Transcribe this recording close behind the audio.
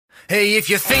Hey, if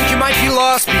you think you might be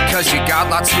lost because you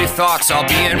got lots of new thoughts, I'll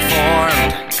be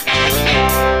informed.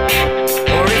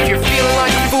 Or if you're feeling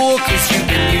like a fool because you've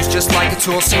been used just like a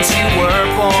tool since you were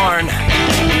born.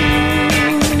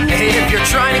 Hey, if you're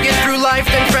trying to get through life,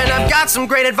 then friend, I've got some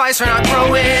great advice for not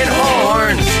growing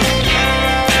horns.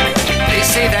 They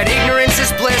say that ignorance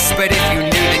is bliss, but if you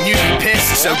knew, then you'd be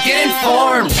pissed, so get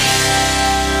informed.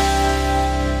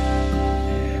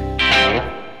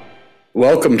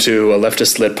 Welcome to a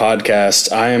Leftist Lit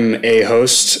podcast. I'm a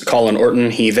host, Colin Orton.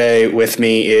 He, they. With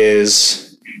me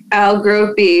is Al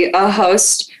Gropey, a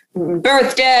host.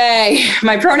 Birthday!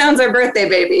 My pronouns are birthday,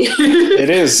 baby. It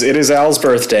is Al's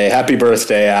birthday. Happy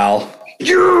birthday, Al.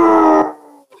 Yeah!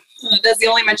 That's the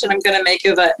only mention I'm going to make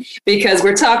of it, because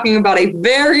we're talking about a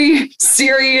very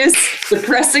serious,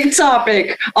 depressing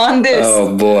topic on this.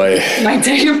 Oh, boy. My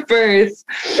day of birth.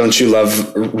 Don't you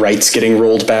love rights getting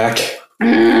rolled back?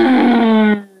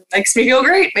 Makes me feel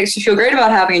great. Makes me feel great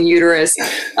about having a uterus.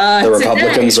 The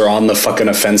Republicans are on the fucking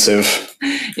offensive.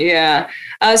 Yeah.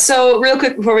 So real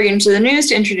quick before we get into the news,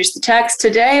 to introduce the text,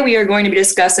 today we are going to be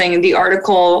discussing the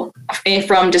article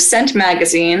from Dissent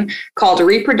magazine called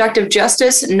Reproductive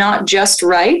Justice, Not Just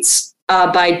Rights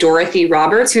by Dorothy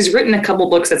Roberts, who's written a couple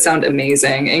books that sound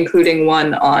amazing, including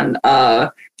one on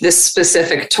this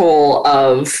specific toll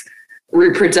of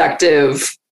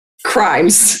reproductive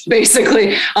crimes,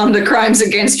 basically, on the crimes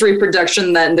against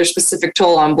reproduction, then their specific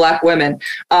toll on Black women.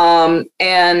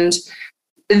 And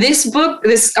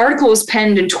this article was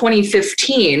penned in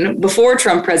 2015, before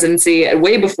Trump presidency,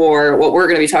 way before what we're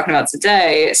going to be talking about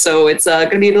today. So it's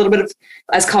going to be a little bit of,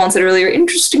 as Colin said earlier,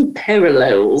 interesting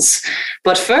parallels.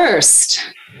 But first,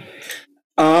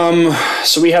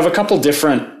 so we have a couple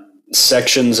different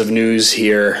sections of news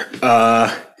here.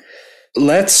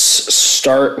 Let's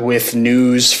start with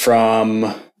news from,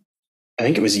 I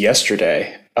think it was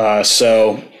yesterday.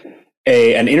 So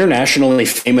an internationally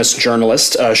famous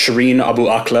journalist, Shireen Abu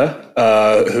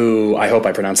Akleh, who, I hope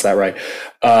I pronounced that right,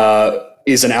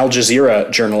 is an Al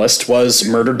Jazeera journalist, was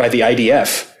murdered by the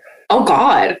IDF. Oh,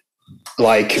 God.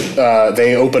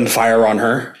 They opened fire on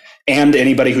her and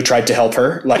anybody who tried to help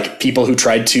her, like people who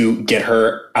tried to get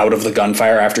her out of the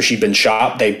gunfire after she'd been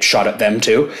shot, they shot at them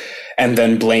too. And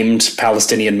then blamed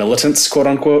Palestinian militants, quote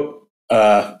unquote.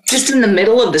 Just in the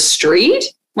middle of the street?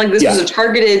 Like this was a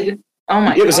targeted. Oh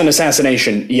my God. It was an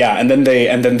assassination. Yeah. And then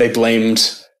they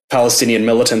blamed Palestinian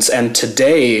militants. And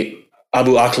today,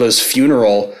 Abu Akleh's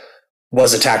funeral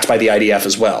was attacked by the IDF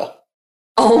as well.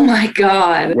 Oh my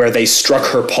God. Where they struck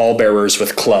her pallbearers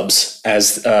with clubs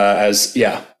as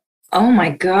Oh my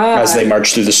God. As they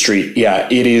marched through the street. Yeah.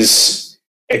 It is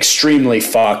extremely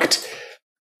fucked.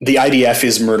 The IDF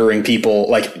is murdering people,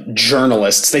 like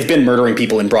journalists. They've been murdering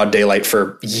people in broad daylight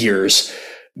for years,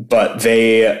 but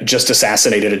they just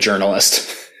assassinated a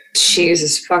journalist.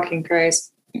 Jesus fucking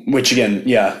Christ. Which again,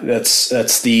 yeah,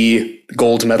 that's the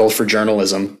gold medal for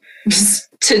journalism.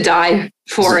 To die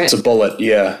for it. It's a bullet,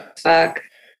 yeah. Fuck.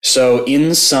 So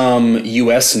in some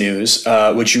US news,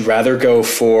 would you rather go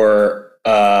for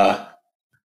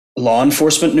law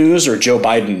enforcement news or Joe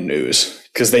Biden news?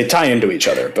 Because they tie into each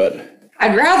other, but...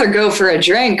 I'd rather go for a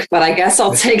drink, but I guess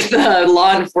I'll take the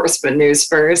law enforcement news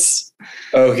first.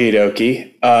 Okie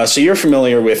dokie. So you're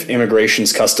familiar with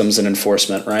immigrations, customs, and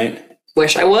enforcement, right?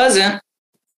 Wish I wasn't.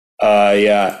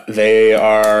 Yeah, they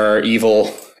are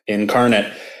evil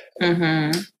incarnate.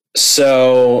 Mm-hmm.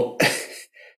 So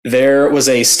there was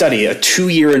a study, a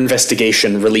 2-year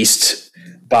investigation released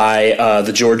by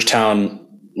the Georgetown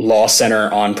Law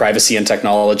Center on Privacy and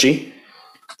Technology.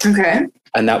 Okay.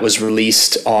 And that was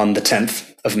released on the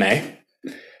 10th of May.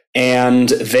 And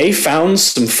they found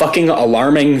some fucking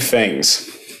alarming things.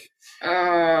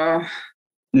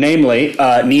 Namely,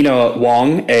 Nina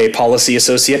Wong, a policy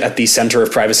associate at the Center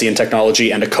of Privacy and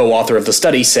Technology and a co-author of the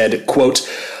study, said, quote,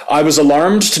 "I was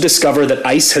alarmed to discover that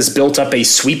ICE has built up a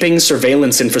sweeping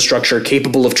surveillance infrastructure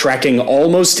capable of tracking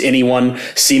almost anyone,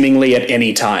 seemingly at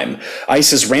any time.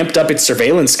 ICE has ramped up its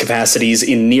surveillance capacities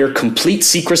in near complete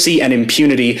secrecy and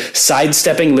impunity,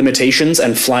 sidestepping limitations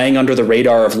and flying under the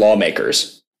radar of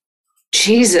lawmakers."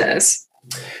 Jesus.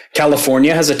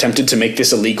 California has attempted to make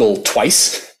this illegal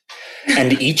twice.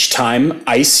 And each time,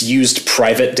 ICE used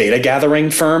private data gathering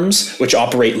firms, which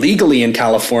operate legally in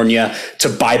California, to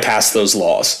bypass those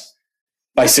laws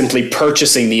by simply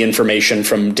purchasing the information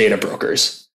from data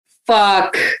brokers.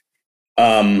 Fuck.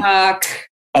 Fuck.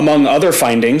 Among other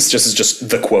findings, just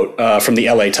the quote from the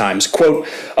LA Times, quote,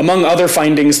 "Among other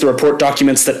findings, the report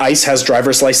documents that ICE has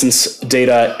driver's license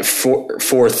data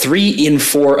for 3 in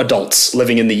 4 adults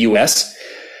living in the U.S.,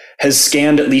 has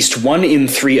scanned at least 1 in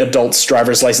 3 adults'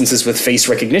 driver's licenses with face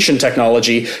recognition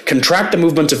technology, can track the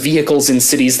movement of vehicles in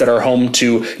cities that are home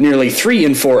to nearly 3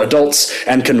 in 4 adults,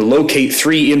 and can locate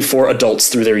 3 in 4 adults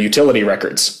through their utility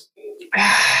records.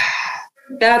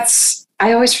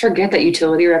 I always forget that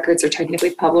utility records are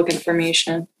technically public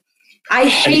information. I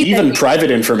hate and even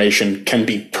private information can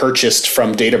be purchased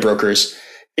from data brokers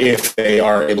if they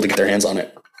are able to get their hands on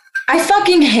it. I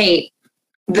fucking hate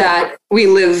that we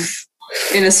live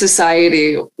in a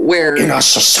society where... In a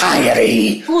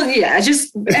society! Well, yeah,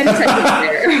 just...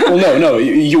 there. Well, no,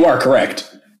 you are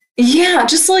correct. Yeah,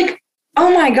 just like,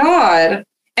 oh my God.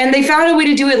 And they found a way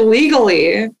to do it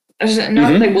legally.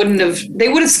 Not they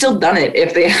would have still done it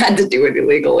if they had to do it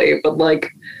illegally, but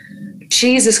like,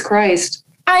 Jesus Christ.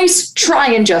 Try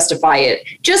and justify it.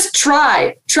 Just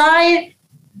try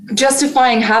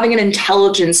justifying having an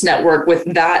intelligence network with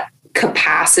that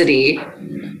capacity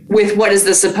with what is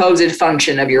the supposed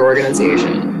function of your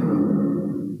organization.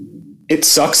 It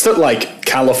sucks that like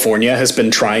California has been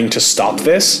trying to stop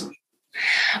this.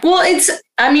 Well,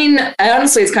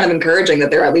 honestly, it's kind of encouraging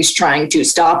that they're at least trying to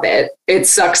stop it. It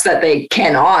sucks that they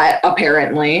cannot,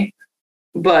 apparently,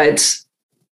 but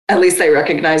at least they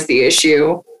recognize the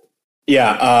issue.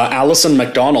 Yeah, Alison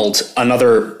MacDonald,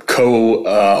 another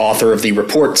co-author of the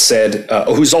report, said,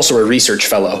 who's also a research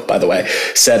fellow, by the way,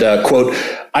 said, quote,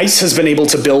 ICE has been able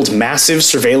to build massive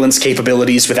surveillance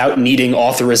capabilities without needing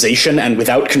authorization and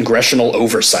without congressional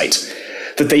oversight.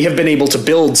 That they have been able to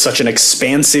build such an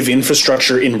expansive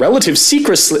infrastructure in relative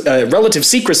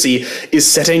secrecy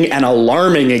is setting an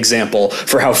alarming example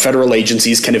for how federal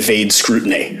agencies can evade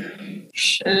scrutiny.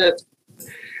 Shit.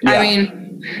 Yeah. I mean,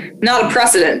 not a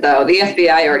precedent, though. The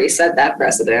FBI already set that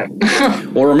precedent.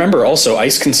 Well, remember, also,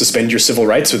 ICE can suspend your civil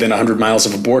rights within 100 miles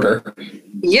of a border.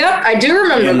 Yep, I do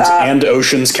remember that. And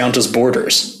oceans count as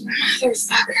borders.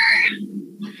 Motherfucker.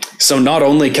 So not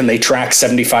only can they track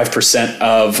 75%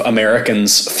 of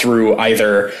Americans through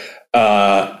either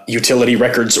utility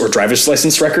records or driver's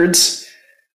license records,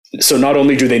 so not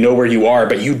only do they know where you are,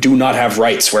 but you do not have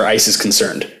rights where ICE is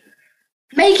concerned.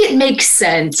 Make it make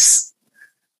sense.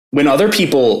 When other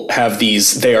people have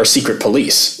these, they are secret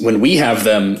police. When we have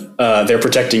them, they're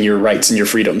protecting your rights and your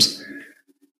freedoms.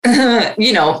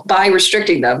 By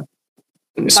restricting them.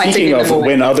 Speaking of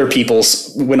when other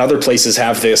places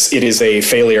have this, it is a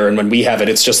failure. And when we have it,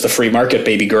 it's just the free market,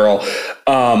 baby girl.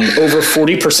 Over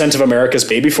 40% of America's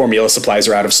baby formula supplies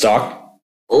are out of stock.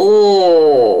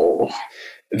 Oh.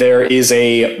 There is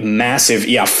a massive,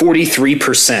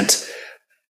 43%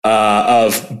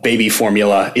 of baby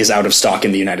formula is out of stock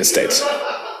in the United States.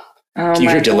 Oh, can you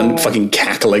hear Dylan fucking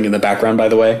cackling in the background, by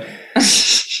the way?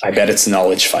 I bet it's a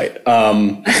knowledge fight.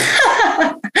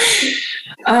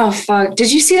 Oh, fuck.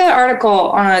 Did you see that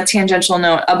article on a tangential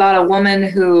note about a woman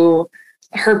who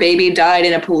her baby died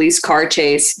in a police car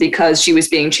chase because she was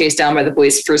being chased down by the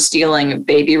police for stealing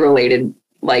baby related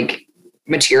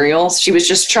materials? She was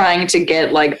just trying to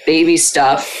get baby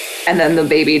stuff, and then the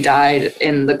baby died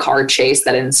in the car chase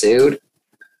that ensued.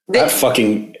 That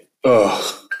fucking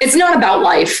ugh. It's not about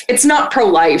life. It's not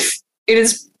pro-life. It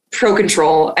is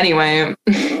pro-control. Anyway.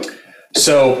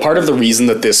 So part of the reason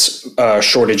that this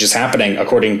shortage is happening,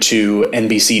 according to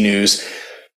NBC News,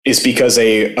 is because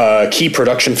a key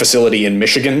production facility in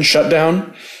Michigan shut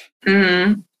down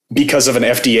because of an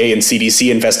FDA and CDC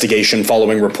investigation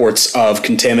following reports of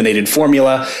contaminated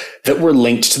formula that were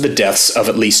linked to the deaths of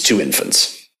at least 2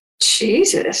 infants.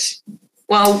 Jesus.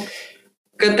 Well,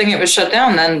 good thing it was shut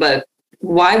down then, but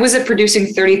why was it producing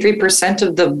 33%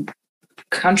 of the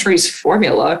country's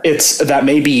formula? That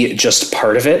may be just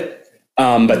part of it.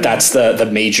 But that's the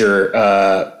major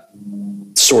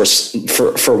source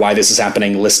for why this is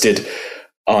happening, listed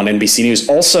on NBC News.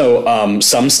 Also,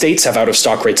 some states have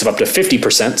out-of-stock rates of up to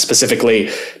 50%,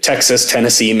 specifically Texas,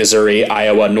 Tennessee, Missouri,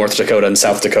 Iowa, North Dakota, and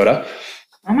South Dakota.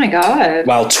 Oh, my God.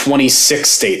 While 26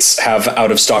 states have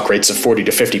out-of-stock rates of 40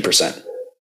 to 50%.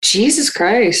 Jesus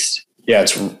Christ. Yeah,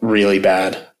 it's really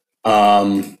bad.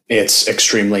 It's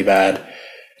extremely bad.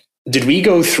 Did we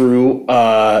go through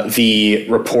the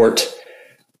report,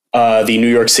 the New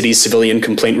York City Civilian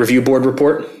Complaint Review Board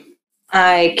report?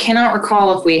 I cannot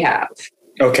recall if we have.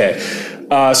 Okay,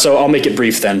 so I'll make it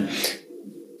brief then.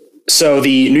 So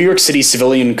the New York City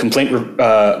Civilian Complaint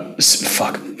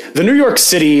the New York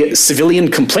City Civilian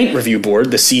Complaint Review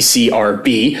Board, the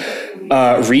CCRB,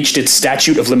 reached its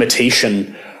statute of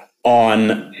limitation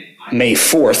on May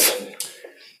 4th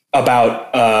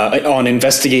on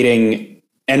investigating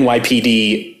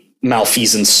NYPD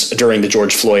malfeasance during the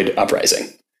George Floyd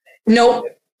uprising. Nope.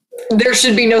 There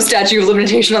should be no statute of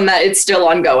limitation on that. It's still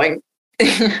ongoing.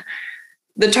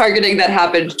 The targeting that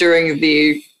happened during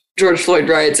the George Floyd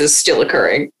riots is still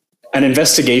occurring. An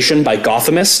investigation by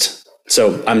Gothamist,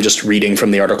 so I'm just reading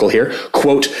from the article here,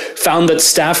 quote, found that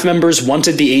staff members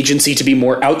wanted the agency to be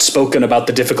more outspoken about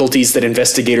the difficulties that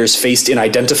investigators faced in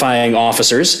identifying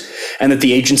officers, and that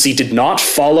the agency did not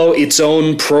follow its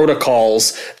own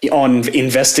protocols on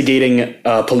investigating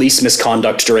police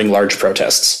misconduct during large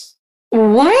protests.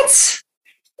 What?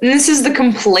 And this is the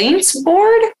complaints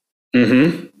board?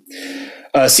 Mm-hmm.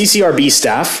 CCRB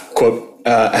staff, quote,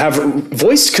 have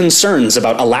voiced concerns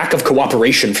about a lack of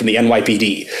cooperation from the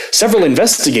NYPD. Several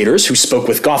investigators who spoke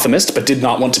with Gothamist but did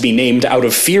not want to be named out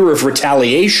of fear of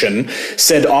retaliation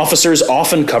said officers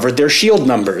often covered their shield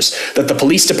numbers, that the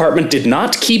police department did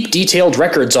not keep detailed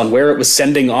records on where it was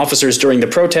sending officers during the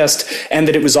protest, and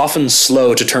that it was often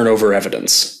slow to turn over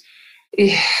evidence.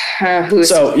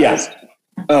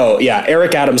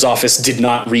 Eric Adams' office did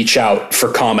not reach out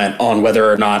for comment on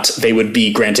whether or not they would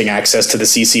be granting access to the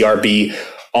CCRB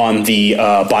on the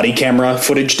body camera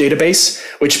footage database,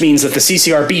 which means that the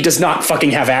CCRB does not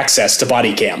fucking have access to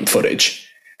body cam footage.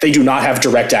 They do not have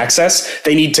direct access.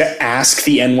 They need to ask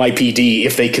the NYPD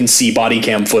if they can see body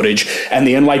cam footage, and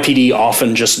the NYPD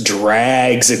often just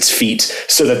drags its feet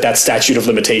so that statute of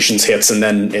limitations hits, and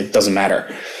then it doesn't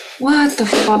matter. What the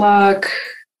fuck?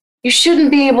 You shouldn't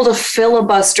be able to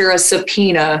filibuster a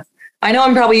subpoena. I know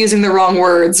I'm probably using the wrong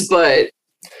words, but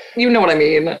you know what I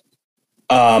mean.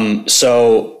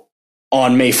 So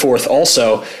on May 4th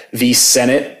also, the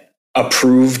Senate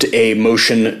approved a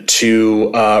motion to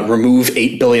remove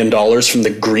 $8 billion from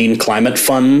the Green Climate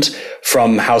Fund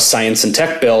from House Science and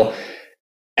Tech Bill,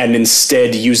 and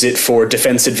instead use it for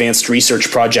Defense Advanced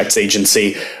Research Projects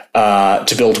Agency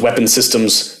to build weapon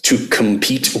systems to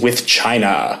compete with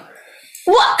China.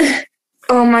 What?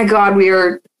 Oh my God,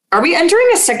 are we entering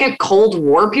a second Cold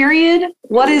War period?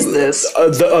 What is this?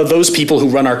 Those people who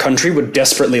run our country would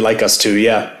desperately like us to,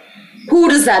 yeah. Who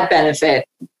does that benefit?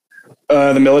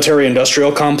 The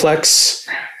military-industrial complex,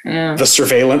 the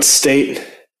surveillance state,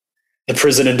 the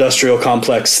prison-industrial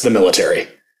complex, the military.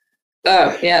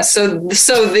 Oh, yeah. So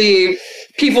the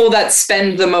people that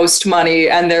spend the most money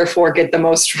and therefore get the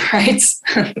most rights.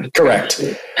 Correct.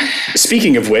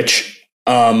 Speaking of which,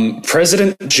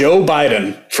 President Joe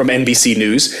Biden from NBC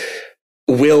News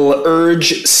will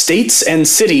urge states and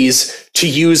cities to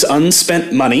use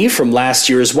unspent money from last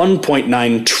year's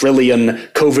 $1.9 trillion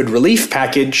COVID relief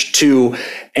package to,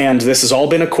 and this has all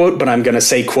been a quote, but I'm going to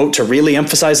say quote to really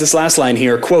emphasize this last line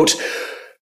here, quote,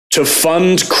 to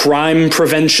fund crime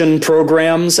prevention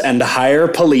programs and hire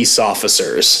police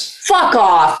officers. Fuck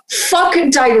off. Fuck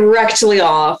directly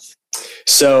off.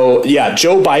 So, yeah,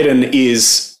 Joe Biden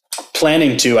is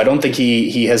planning to, I don't think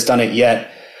he has done it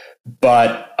yet,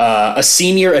 but a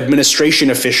senior administration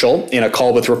official in a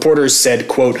call with reporters said,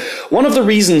 quote, one of the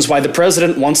reasons why the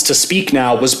president wants to speak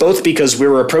now was both because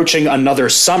we're approaching another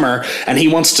summer and he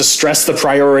wants to stress the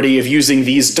priority of using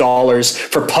these dollars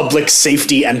for public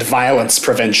safety and violence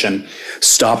prevention.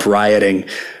 Stop rioting.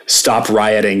 Stop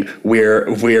rioting.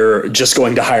 We're just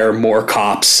going to hire more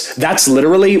cops. That's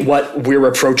literally what we're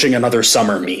approaching another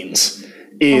summer means.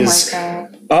 Is,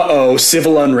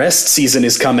 civil unrest season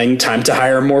is coming. Time to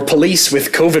hire more police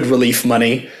with COVID relief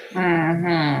money.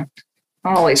 Mm-hmm.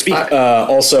 Holy fuck.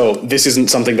 Also, this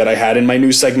isn't something that I had in my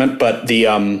news segment, but the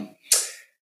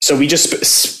so we just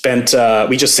sent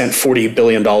 $40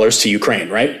 billion to Ukraine,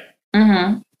 right?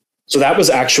 Mm-hmm. So that was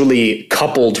actually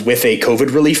coupled with a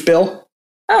COVID relief bill.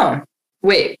 Oh,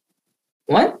 wait,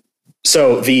 what?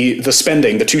 So the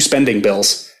two spending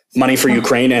bills, money for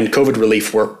Ukraine and COVID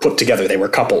relief, were put together. They were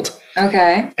coupled.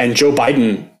 Okay. And Joe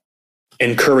Biden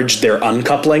encouraged their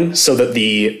uncoupling so that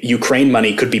the Ukraine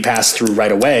money could be passed through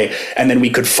right away. And then we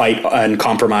could fight and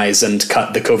compromise and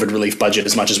cut the COVID relief budget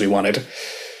as much as we wanted.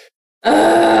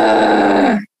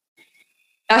 I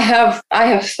have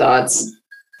thoughts.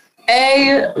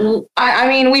 I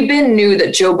mean, we knew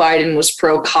that Joe Biden was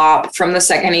pro-cop from the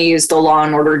second he used the Law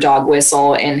and Order dog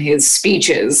whistle in his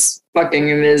speeches, fucking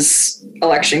in his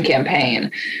election campaign.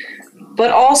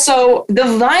 But also,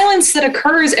 the violence that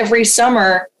occurs every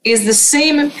summer is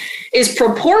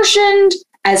proportioned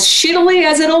as shittily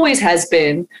as it always has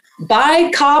been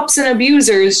by cops and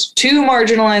abusers to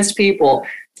marginalized people.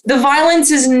 The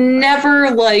violence is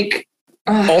never like...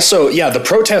 Also, yeah, the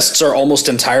protests are almost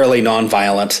entirely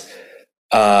nonviolent.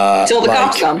 Till the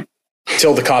cops come.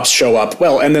 Till the cops show up.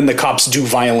 Well, and then the cops do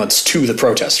violence to the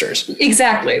protesters.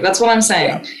 Exactly. That's what I'm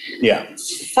saying. Yeah.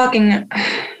 Fucking...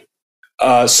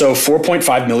 So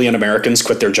 4.5 million Americans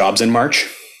quit their jobs in March.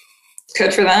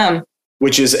 Good for them.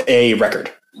 Which is a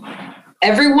record.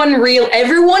 Everyone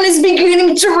is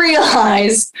beginning to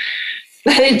realize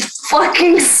that it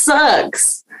fucking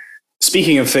sucks.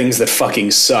 Speaking of things that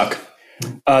fucking suck,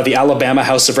 the Alabama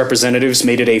House of Representatives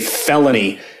made it a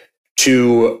felony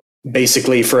to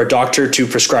basically for a doctor to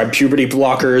prescribe puberty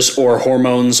blockers or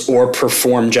hormones or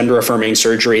perform gender affirming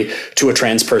surgery to a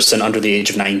trans person under the age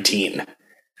of 19.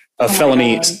 A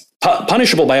felony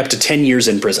punishable by up to 10 years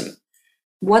in prison.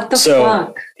 What the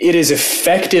fuck? It is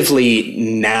effectively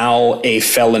now a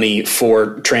felony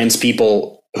for trans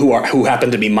people who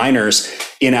happen to be minors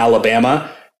in Alabama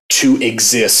to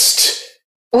exist.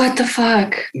 What the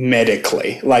fuck?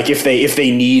 Medically. Like if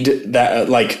they need that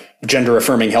like gender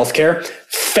affirming healthcare,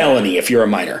 felony if you're a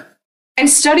minor. And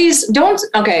studies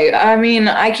I mean,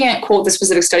 I can't quote the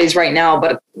specific studies right now,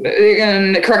 but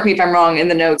correct me if I'm wrong in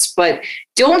the notes, but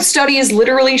don't studies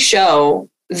literally show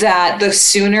that the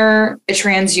sooner a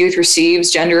trans youth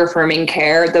receives gender affirming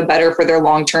care, the better for their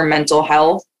long-term mental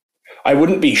health? I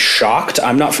wouldn't be shocked.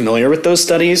 I'm not familiar with those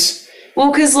studies.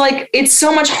 Well, because like it's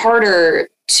so much harder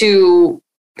to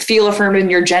feel affirmed in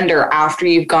your gender after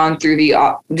you've gone through the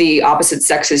opposite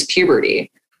sex's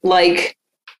puberty. Like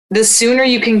the sooner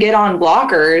you can get on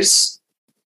blockers,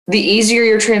 the easier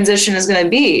your transition is going to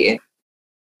be.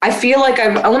 I feel like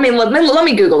let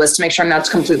me Google this to make sure I'm not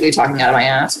completely talking out of my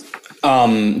ass.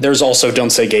 There's also don't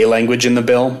say gay language in the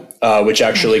bill, which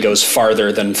actually goes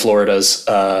farther than Florida's,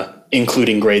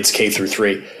 including grades K through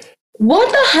 3.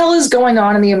 What the hell is going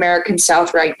on in the American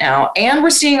South right now? And we're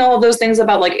seeing all of those things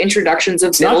about like introductions of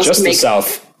it's bills not just to make the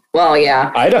South. Well,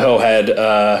 yeah. Idaho had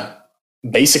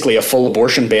basically a full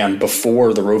abortion ban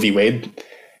before the Roe v. Wade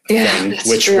thing,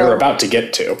 which we're about to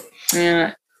get to.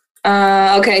 Yeah.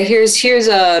 Okay, here's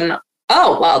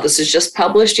this is just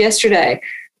published yesterday.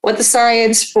 What the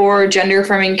science for gender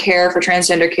affirming care for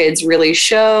transgender kids really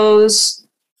shows.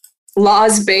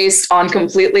 Laws based on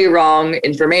completely wrong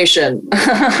information.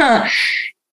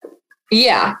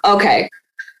 Yeah, okay.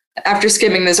 After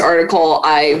skimming this article,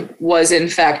 I was in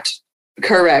fact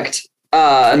correct.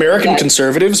 American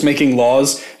conservatives making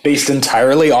laws based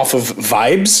entirely off of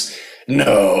vibes?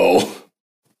 No,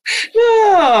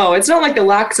 it's not like the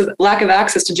lack of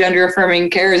access to gender affirming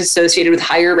care is associated with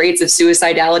higher rates of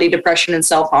suicidality, depression, and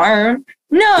self-harm.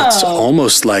 No. It's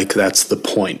almost like that's the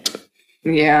point.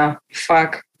 Yeah,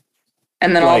 fuck.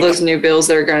 And then all those new bills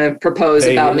that are going to propose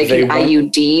about making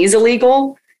IUDs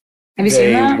illegal. Have you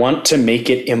seen that? They want to make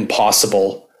it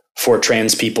impossible for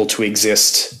trans people to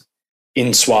exist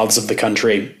in swaths of the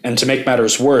country. And to make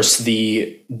matters worse,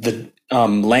 the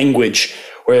language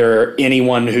where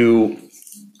anyone who,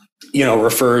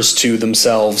 refers to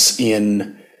themselves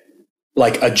in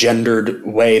like a gendered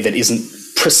way that isn't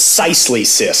precisely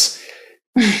cis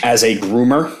as a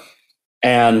groomer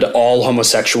and all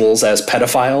homosexuals as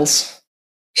pedophiles.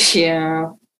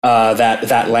 Yeah.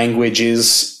 That language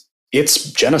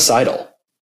it's genocidal.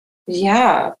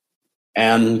 Yeah.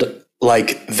 And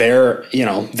like the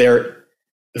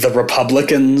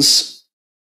Republicans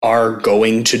are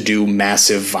going to do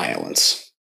massive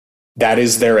violence. That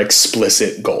is their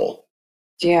explicit goal.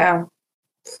 Yeah.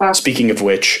 Fuck. Speaking of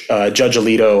which, Judge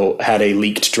Alito had a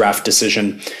leaked draft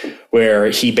decision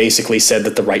where he basically said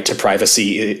that the right to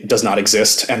privacy does not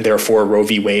exist, and therefore Roe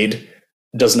v. Wade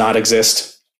does not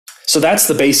exist. So that's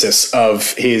the basis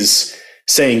of his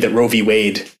saying that Roe v.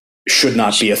 Wade should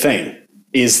not be a thing.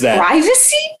 Is that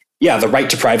privacy? Yeah, the right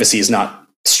to privacy is not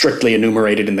strictly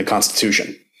enumerated in the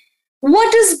Constitution.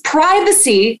 What does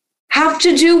privacy have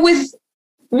to do with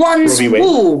one's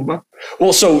womb?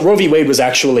 Well, so Roe v. Wade was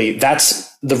actually,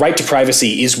 the right to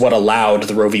privacy is what allowed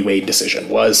the Roe v. Wade decision.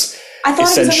 I thought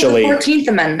essentially, it was the 14th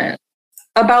Amendment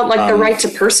about like the right to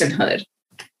personhood.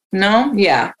 No?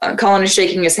 Yeah. Colin is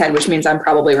shaking his head, which means I'm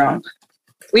probably wrong.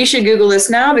 We should Google this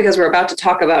now because we're about to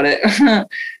talk about it.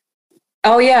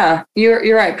 Oh, yeah.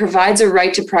 You're right. Provides a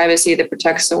right to privacy that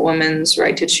protects a woman's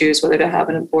right to choose whether to have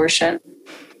an abortion.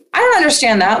 I don't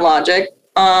understand that logic.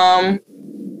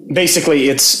 Basically,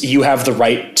 it's you have the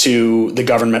right to the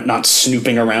government not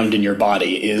snooping around in your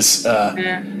body that's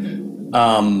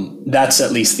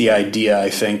at least the idea, I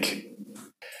think.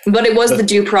 But it was the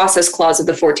due process clause of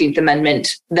the 14th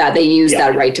Amendment that they used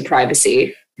that right to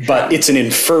privacy. But it's an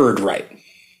inferred right.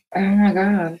 Oh, my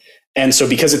God. And so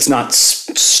because it's not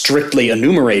strictly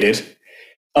enumerated,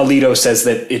 Alito says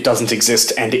that it doesn't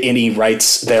exist and any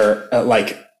rights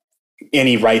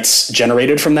any rights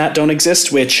generated from that don't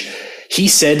exist, which he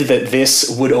said that this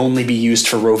would only be used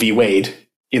for Roe v. Wade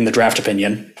in the draft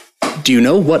opinion. Do you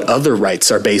know what other rights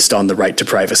are based on the right to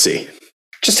privacy?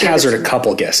 Just hazard a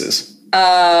couple guesses.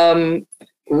 Oh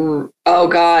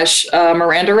gosh,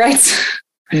 Miranda rights?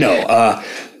 No,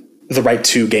 the right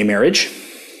to gay marriage.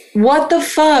 What the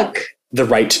fuck? The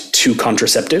right to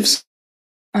contraceptives.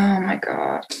 Oh my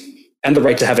God. And the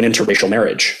right to have an interracial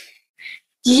marriage.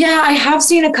 Yeah, I have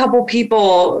seen a couple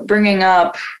people bringing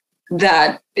up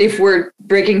that if we're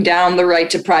breaking down the right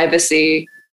to privacy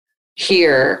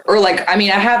here, or like, I mean,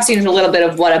 I have seen a little bit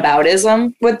of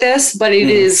whataboutism with this, but it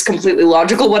is completely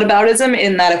logical whataboutism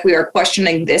in that if we are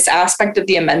questioning this aspect of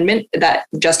the amendment, that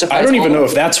justifies. I don't even know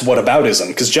if that's whataboutism,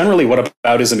 because generally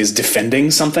whataboutism is defending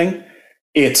something.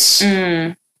 It's,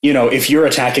 you know, if you're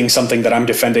attacking something that I'm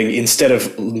defending, instead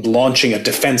of launching a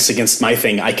defense against my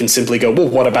thing, I can simply go, well,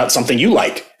 what about something you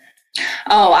like?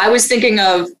 Oh, I was thinking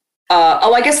of,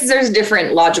 I guess there's a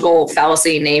different logical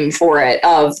fallacy name for it,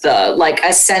 of the like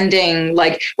ascending,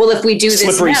 like, well, if we do this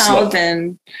Slippery now, slope.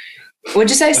 then what'd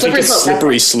you say? I think it's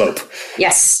slippery slope.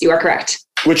 Yes, you are correct.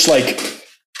 Which, like,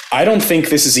 I don't think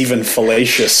this is even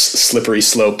fallacious slippery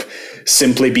slope,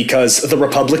 simply because the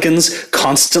Republicans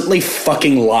constantly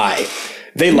fucking lie.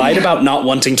 They lied about not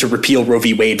wanting to repeal Roe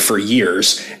v. Wade for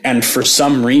years, and for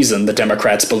some reason the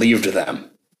Democrats believed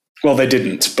them. Well, they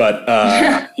didn't,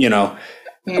 but, you know,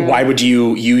 why would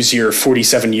you use your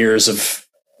 47 years of,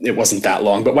 it wasn't that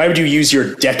long, but why would you use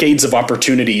your decades of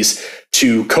opportunities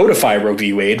to codify Roe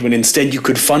v. Wade when instead you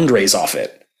could fundraise off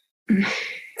it?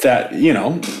 That, you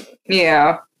know.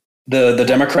 Yeah. The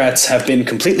Democrats have been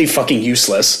completely fucking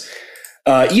useless,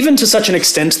 even to such an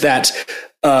extent that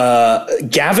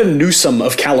Gavin Newsom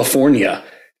of California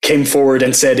came forward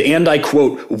and said, and I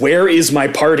quote, "Where is my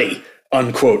party?"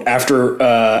 unquote, after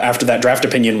that draft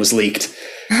opinion was leaked.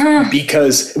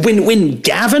 Because when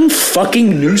Gavin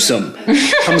fucking Newsom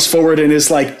comes forward and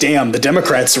is like, damn, the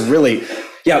Democrats really,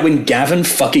 when Gavin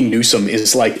fucking Newsom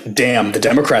is like, damn, the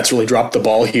Democrats really dropped the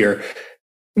ball here.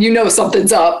 You know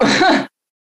something's up.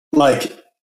 Like,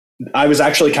 I was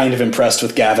actually kind of impressed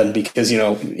with Gavin because, you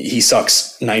know, he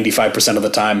sucks 95% of the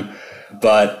time,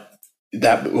 but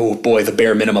that, oh boy, the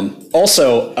bare minimum.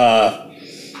 Also,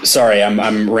 sorry,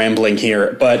 I'm rambling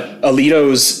here, but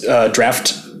Alito's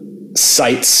draft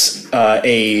cites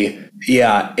a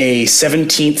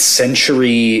 17th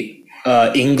century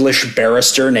English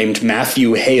barrister named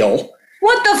Matthew Hale.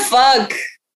 What the fuck?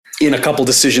 In a couple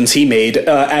decisions he made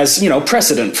as, you know,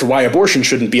 precedent for why abortion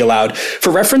shouldn't be allowed. For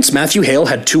reference, Matthew Hale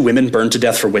had 2 women burned to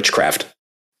death for witchcraft.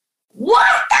 What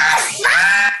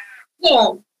the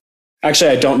fuck?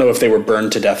 Actually, I don't know if they were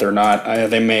burned to death or not.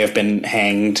 They may have been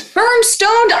hanged. Burned,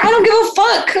 stoned, I don't give a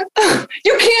fuck.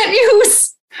 You can't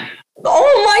use.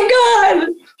 Oh my God.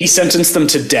 He sentenced them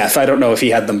to death. I don't know if he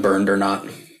had them burned or not.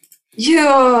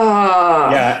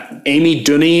 Yeah. Yeah, Amy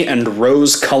Dunney and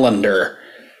Rose Cullender.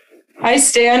 I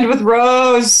stand with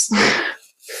Rose.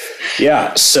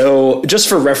 Yeah, so just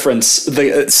for reference,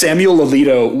 the Samuel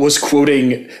Alito was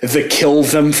quoting the "kill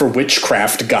them for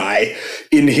witchcraft" guy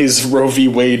in his Roe v.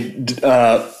 Wade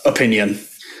opinion.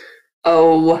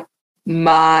 Oh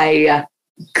my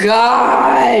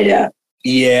God.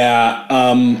 Yeah,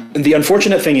 the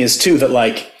unfortunate thing is too that,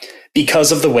 like,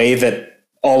 because of the way that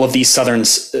all of these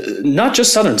not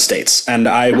just southern states, and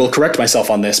I will correct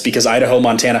myself on this because Idaho,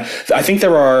 Montana, I think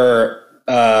there are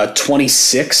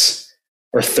 26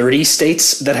 or 30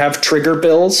 states that have trigger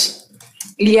bills.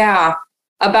 Yeah.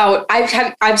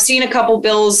 I've seen a couple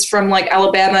bills from like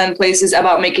Alabama and places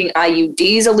about making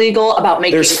IUDs illegal, about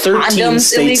making there's 13 condoms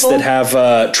states illegal. that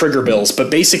have trigger bills,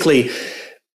 but basically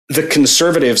the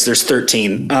conservatives, there's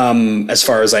 13 as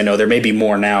far as I know. There may be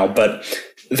more now, but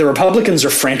the Republicans are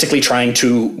frantically trying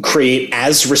to create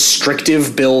as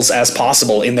restrictive bills as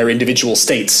possible in their individual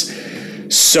states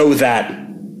so that,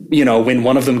 you know, when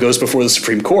one of them goes before the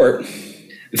Supreme Court,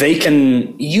 they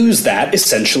can use that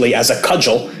essentially as a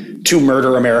cudgel to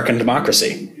murder American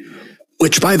democracy.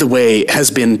 Which, by the way, has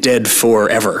been dead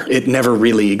forever. It never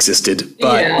really existed.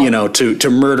 But, you know, to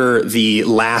murder the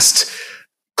last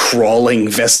crawling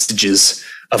vestiges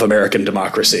of American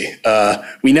democracy.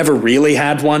 We never really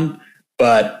had one.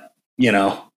 But, you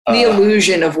know. The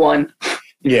illusion of one.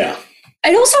 Yeah.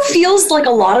 It also feels like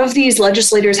a lot of these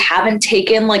legislators haven't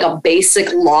taken like a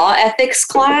basic law ethics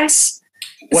class.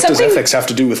 What does ethics have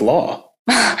to do with law?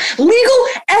 Legal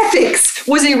ethics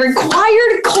was a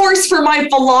required course for my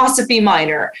philosophy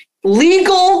minor.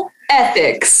 Legal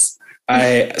ethics.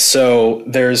 So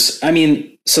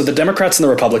the Democrats and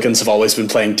the Republicans have always been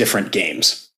playing different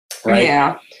games, right?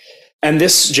 Yeah. And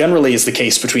this generally is the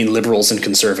case between liberals and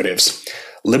conservatives.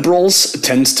 Liberals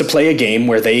tend to play a game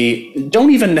where they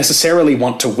don't even necessarily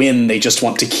want to win. They just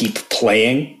want to keep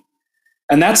playing.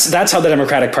 And that's how the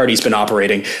Democratic Party's been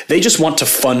operating. They just want to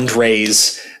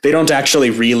fundraise. They don't actually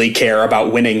really care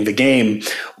about winning the game,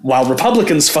 while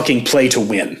Republicans fucking play to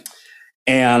win.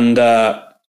 And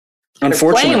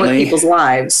unfortunately, playing with people's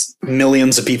lives.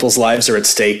 Millions of people's lives are at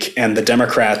stake, and the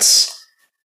Democrats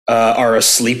are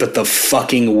asleep at the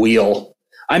fucking wheel.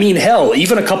 I mean, hell,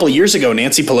 even a couple of years ago,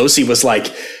 Nancy Pelosi was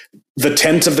like, the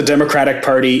tent of the Democratic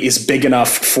Party is big enough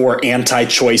for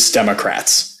anti-choice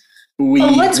Democrats. What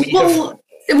else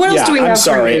do we have? I'm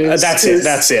sorry.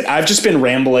 That's it. I've just been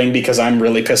rambling because I'm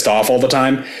really pissed off all the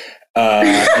time.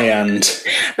 And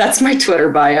that's my Twitter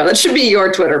bio. That should be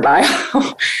your Twitter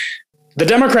bio. The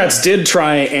Democrats did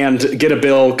try and get a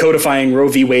bill codifying Roe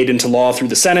v. Wade into law through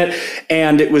the Senate,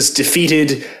 and it was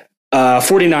defeated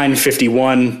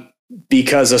 49-51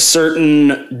 because a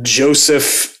certain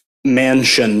Joseph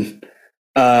Manchin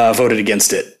voted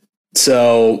against it.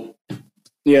 So,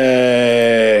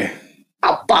 yay.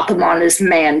 I'll bop him on his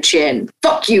Manchin.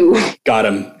 Fuck you. Got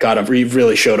him. We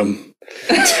really showed him.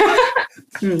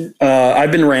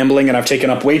 I've been rambling and I've taken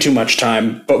up way too much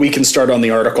time, but we can start on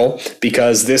the article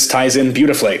because this ties in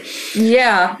beautifully.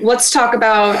 Yeah, let's talk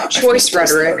about choice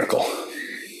rhetoric.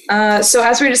 So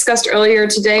as we discussed earlier,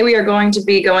 today we are going to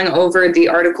be going over the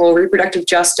article Reproductive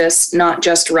Justice, Not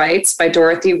Just Rights by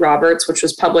Dorothy Roberts, which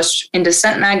was published in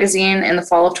Dissent magazine in the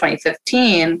fall of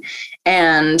 2015.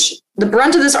 And the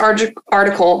brunt of this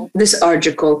article is...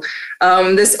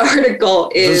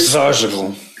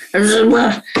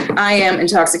 I am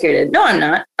intoxicated. No, I'm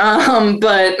not.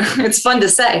 But it's fun to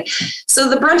say. So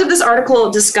the brunt of this article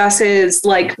discusses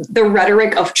like the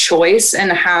rhetoric of choice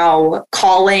and how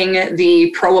calling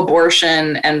the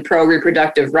pro-abortion and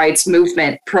pro-reproductive rights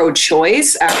movement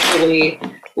pro-choice actually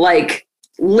like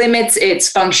limits its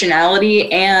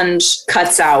functionality and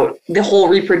cuts out the whole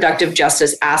reproductive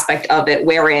justice aspect of it,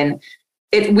 wherein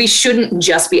we shouldn't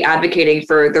just be advocating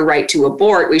for the right to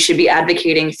abort. We should be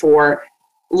advocating for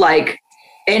like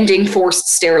ending forced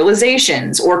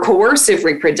sterilizations or coercive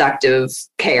reproductive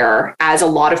care, as a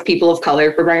lot of people of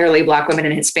color, primarily Black women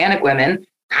and Hispanic women,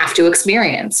 have to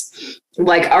experience.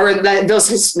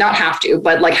 Those not have to,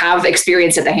 but like have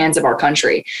experienced at the hands of our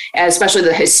country, and especially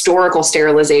the historical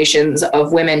sterilizations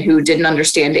of women who didn't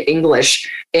understand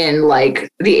English in like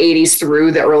the 80s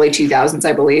through the early 2000s,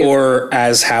 I believe. Or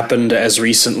as happened as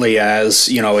recently as,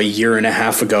 a year and a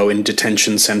half ago in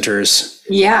detention centers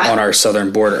on our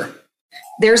southern border.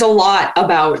 There's a lot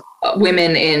about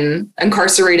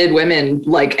incarcerated women,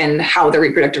 and how their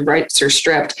reproductive rights are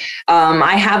stripped.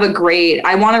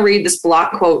 I want to read this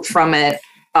block quote from it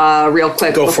real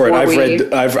quick. Go for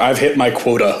it. I've hit my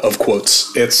quota of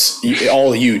quotes. It's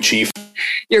all you, Chief.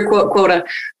 Your quota.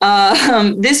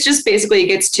 This just basically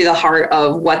gets to the heart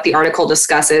of what the article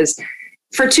discusses.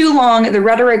 For too long, the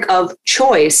rhetoric of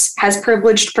choice has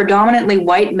privileged predominantly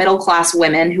white middle-class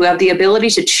women who have the ability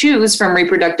to choose from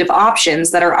reproductive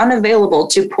options that are unavailable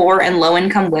to poor and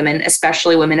low-income women,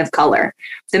 especially women of color.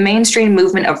 The mainstream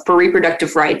movement for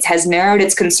reproductive rights has narrowed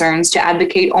its concerns to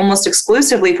advocate almost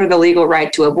exclusively for the legal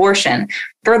right to abortion,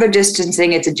 further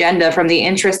distancing its agenda from the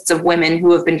interests of women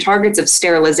who have been targets of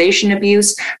sterilization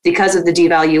abuse because of the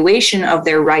devaluation of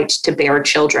their right to bear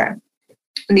children.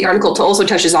 And the article also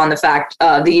touches on the fact,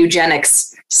 the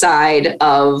eugenics side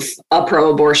of a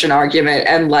pro-abortion argument,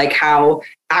 and like how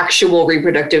actual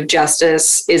reproductive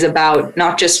justice is about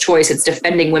not just choice, it's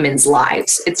defending women's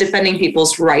lives. It's defending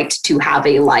people's right to have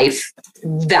a life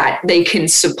that they can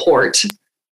support.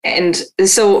 And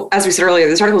so, as we said earlier,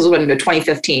 this article was written in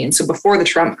 2015, so before the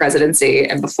Trump presidency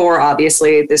and before,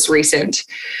 obviously, this recent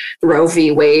Roe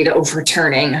v. Wade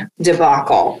overturning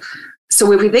debacle. So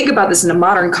if we think about this in a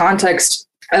modern context,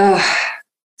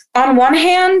 on one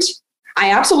hand,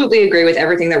 I absolutely agree with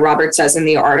everything that Robert says in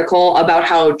the article about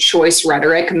how choice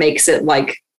rhetoric makes it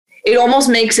it almost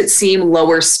makes it seem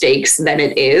lower stakes than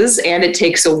it is. And it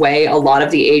takes away a lot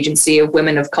of the agency of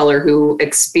women of color and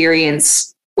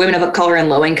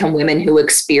low-income women who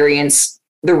experience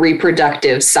the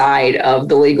reproductive side of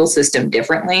the legal system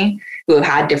differently, who have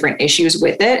had different issues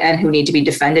with it and who need to be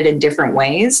defended in different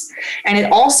ways. And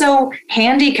it also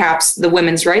handicaps the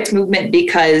women's rights movement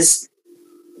because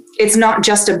it's not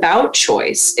just about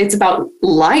choice, it's about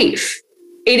life.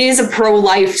 It is a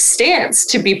pro-life stance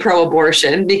to be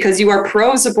pro-abortion because you are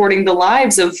pro-supporting the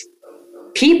lives of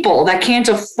people that can't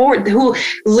afford, who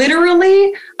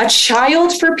literally, a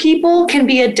child for people can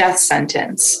be a death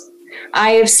sentence.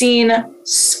 I have seen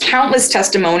countless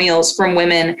testimonials from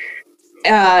women,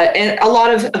 and a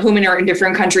lot of whom are in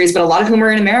different countries, but a lot of whom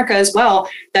are in America as well,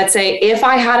 that say, if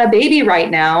I had a baby right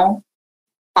now,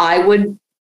 I would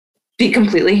be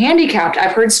completely handicapped.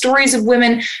 I've heard stories of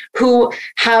women who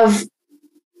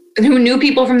knew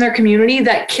people from their community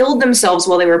that killed themselves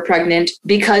while they were pregnant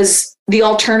because the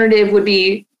alternative would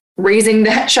be raising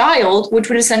that child, which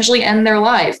would essentially end their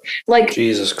life.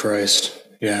 Jesus Christ.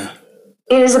 Yeah.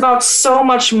 It is about so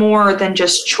much more than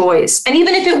just choice. And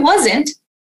even if it wasn't,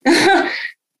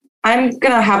 I'm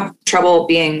going to have trouble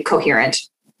being coherent.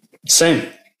 Same.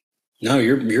 No,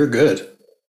 you're good.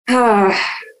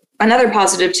 Another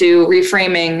positive to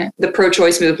reframing the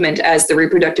pro-choice movement as the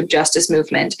reproductive justice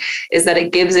movement is that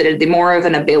it gives it more of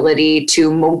an ability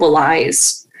to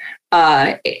mobilize,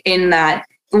 in that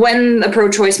when the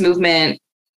pro-choice movement,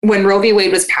 when Roe v.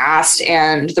 Wade was passed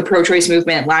and the pro-choice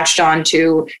movement latched on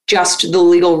to just the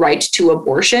legal right to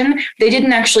abortion, they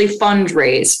didn't actually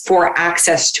fundraise for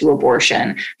access to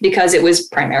abortion because it was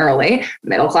primarily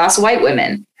middle-class white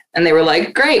women. And they were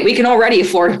like, great, we can already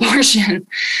afford abortion.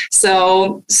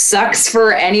 So sucks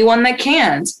for anyone that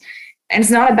can't. And it's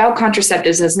not about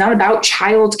contraceptives. It's not about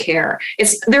childcare.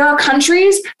 There are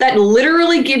countries that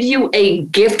literally give you a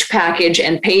gift package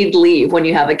and paid leave when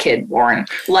you have a kid born.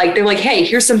 Like, they're like, hey,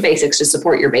 here's some basics to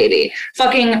support your baby.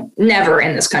 Fucking never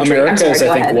in this country. America is,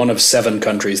 I think, one of 7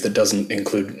 countries that doesn't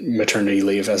include maternity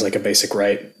leave as like a basic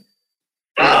right.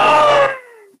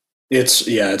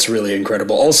 It's really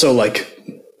incredible. Also, like,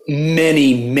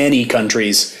 many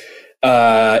countries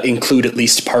include at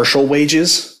least partial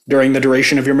wages during the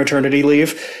duration of your maternity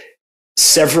leave.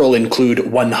 Several include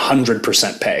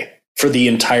 100% pay for the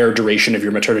entire duration of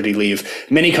your maternity leave.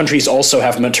 Many countries also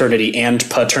have maternity and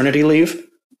paternity leave.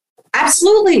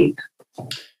 Absolutely.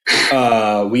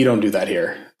 We don't do that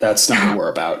here. That's not what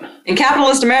we're about. In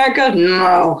capitalist America,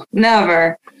 no,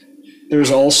 never.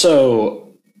 There's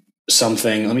also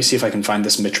something, let me see if I can find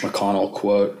this Mitch McConnell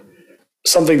quote.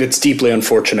 Something that's deeply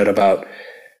unfortunate about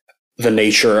the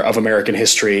nature of American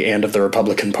history and of the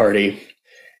Republican Party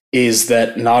is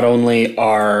that not only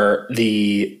are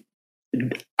the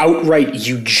outright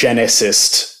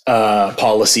eugenicist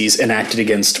policies enacted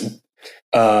against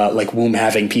like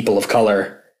womb-having people of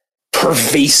color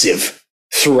pervasive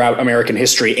throughout American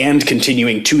history and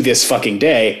continuing to this fucking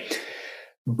day,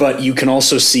 but you can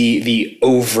also see the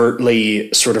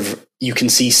overtly you can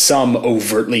see some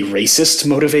overtly racist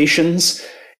motivations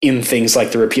in things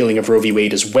like the repealing of Roe v.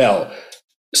 Wade as well.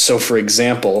 So, for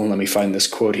example, let me find this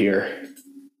quote here.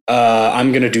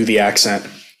 I'm going to do the accent.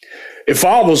 If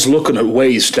I was looking at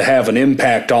ways to have an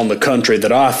impact on the country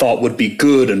that I thought would be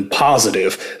good and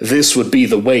positive, this would be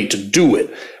the way to do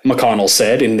it, McConnell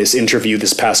said in this interview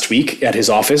this past week at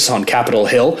his office on Capitol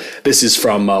Hill. This is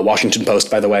from Washington Post,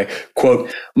 by the way.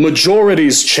 Quote,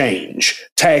 majorities change.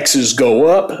 Taxes go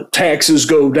up, taxes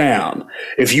go down.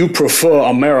 If you prefer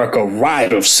America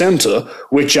right of center,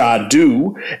 which I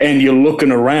do, and you're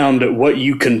looking around at what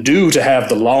you can do to have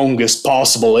the longest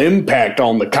possible impact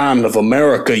on the kind of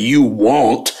America you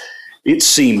want, it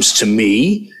seems to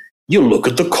me you look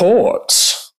at the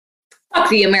courts. Fuck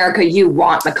the America you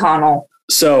want, McConnell.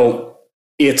 So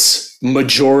it's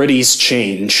majorities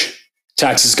change.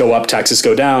 Taxes go up, taxes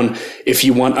go down. If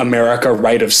you want America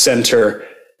right of center,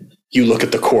 you look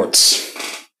at the courts.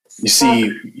 You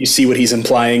see what he's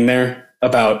implying there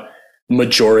about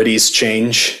majorities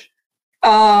change?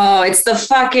 Oh, it's the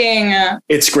fucking...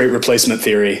 It's great replacement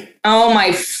theory. Oh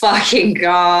my fucking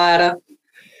God.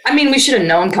 I mean, we should have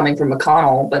known coming from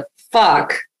McConnell, but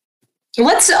fuck.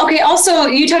 Okay, also,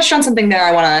 you touched on something there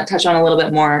I want to touch on a little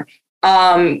bit more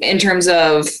in terms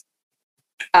of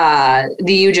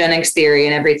the eugenics theory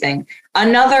and everything.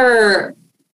 Another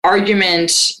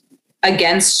argument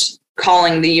against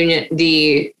calling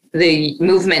the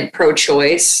movement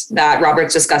pro-choice that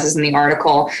Roberts discusses in the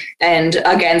article, and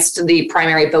against the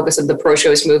primary focus of the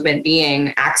pro-choice movement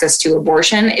being access to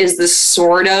abortion, is the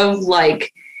sort of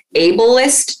like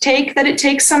ableist take that it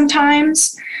takes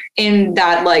sometimes, in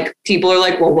that like people are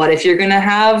like, well, what if you're going to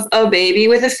have a baby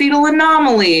with a fetal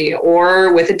anomaly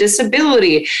or with a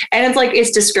disability? And it's like,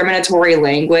 it's discriminatory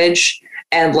language,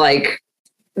 and like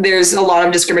there's a lot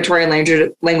of discriminatory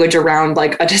language around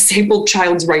like a disabled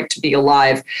child's right to be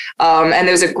alive. And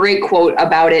there's a great quote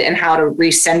about it and how to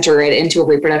recenter it into a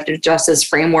reproductive justice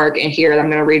framework in here that I'm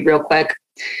going to read real quick.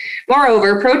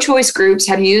 Moreover, pro-choice groups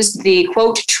have used the,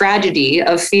 quote, tragedy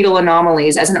of fetal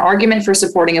anomalies as an argument for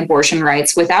supporting abortion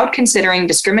rights without considering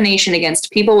discrimination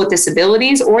against people with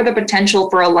disabilities or the potential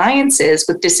for alliances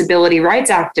with disability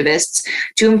rights activists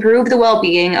to improve the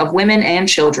well-being of women and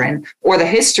children, or the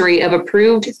history of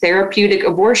approved therapeutic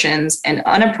abortions and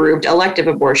unapproved elective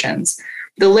abortions.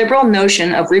 The liberal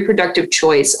notion of reproductive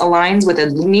choice aligns with a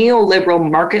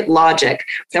neoliberal market logic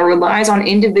that relies on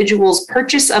individuals'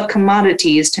 purchase of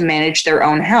commodities to manage their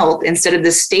own health instead of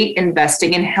the state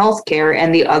investing in healthcare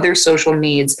and the other social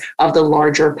needs of the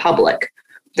larger public.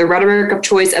 The rhetoric of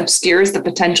choice obscures the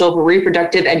potential for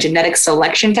reproductive and genetic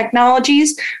selection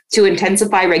technologies to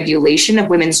intensify regulation of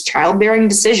women's childbearing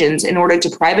decisions in order to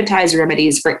privatize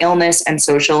remedies for illness and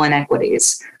social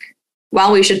inequities.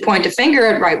 While we should point a finger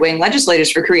at right-wing legislators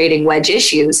for creating wedge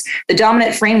issues, the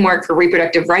dominant framework for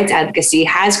reproductive rights advocacy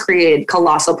has created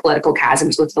colossal political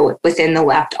chasms within the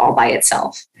left all by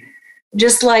itself.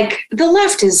 Just like the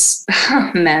left is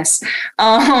a mess.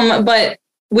 But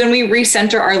when we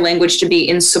recenter our language to be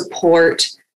in support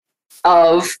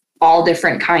of all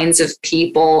different kinds of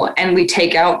people, and we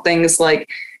take out things like,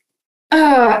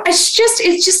 it's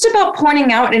just about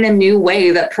pointing out in a new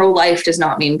way that pro-life does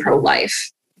not mean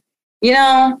pro-life. You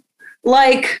know,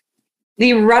 like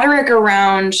the rhetoric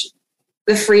around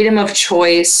the freedom of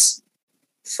choice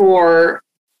for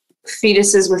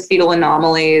fetuses with fetal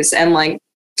anomalies and like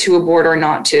to abort or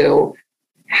not to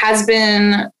has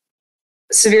been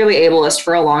severely ableist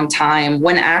for a long time,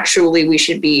 when actually we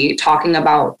should be talking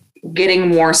about getting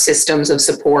more systems of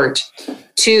support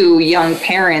to young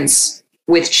parents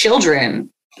with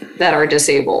children that are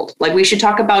disabled. Like, we should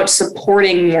talk about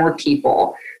supporting more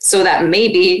people so that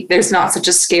maybe there's not such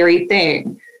a scary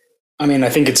thing. I mean, I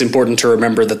think it's important to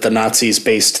remember that the Nazis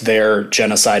based their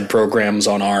genocide programs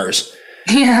on ours.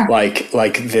 Yeah. Like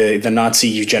the Nazi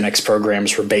eugenics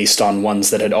programs were based on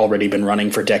ones that had already been running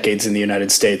for decades in the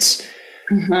United States.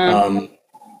 Mm-hmm.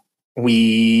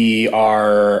 We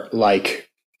are like,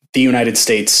 the United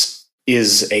States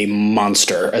is a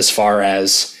monster as far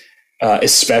as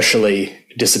especially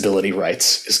disability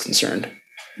rights is concerned.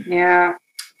 Yeah.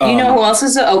 You know who else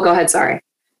is? Go ahead. Sorry.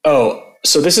 Oh,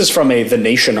 so this is from a The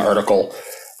Nation article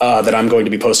that I'm going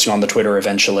to be posting on the Twitter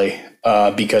eventually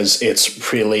because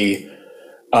it's really,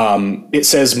 it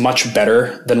says much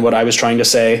better than what I was trying to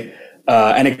say.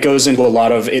 And it goes into a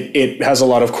lot of, it has a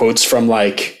lot of quotes from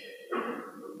like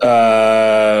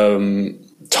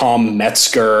Tom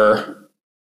Metzger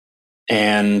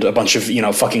and a bunch of,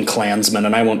 fucking Klansmen.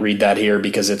 And I won't read that here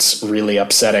because it's really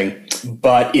upsetting.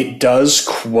 But it does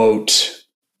quote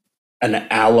an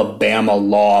Alabama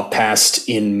law passed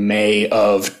in May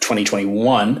of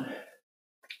 2021,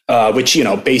 which,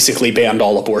 basically banned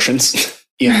all abortions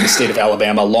in the state of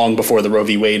Alabama long before the Roe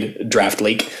v. Wade draft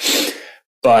leak.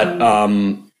 But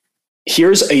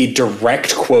here's a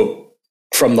direct quote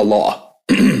from the law.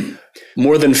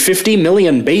 More than 50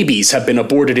 million babies have been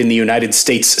aborted in the United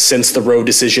States since the Roe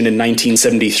decision in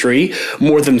 1973,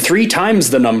 more than 3 times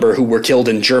the number who were killed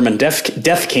in German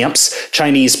death camps,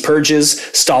 Chinese purges,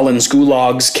 Stalin's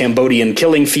gulags, Cambodian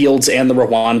killing fields, and the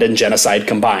Rwandan genocide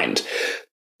combined.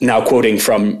 Now quoting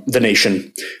from The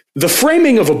Nation. The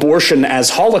framing of abortion as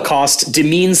Holocaust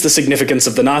demeans the significance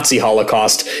of the Nazi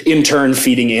Holocaust, in turn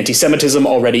feeding anti-Semitism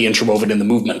already interwoven in the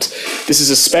movement. This is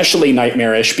especially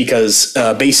nightmarish because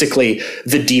basically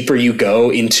the deeper you go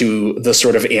into the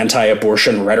sort of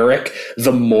anti-abortion rhetoric,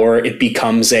 the more it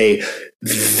becomes they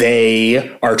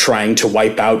are trying to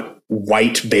wipe out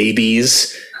white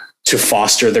babies to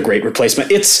foster the Great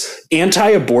Replacement. It's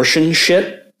anti-abortion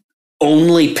shit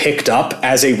only picked up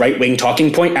as a right-wing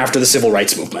talking point after the civil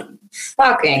rights movement.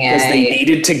 Fucking because they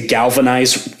needed to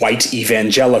galvanize white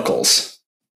evangelicals.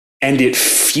 And it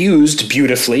fused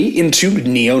beautifully into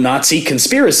neo-Nazi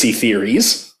conspiracy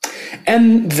theories.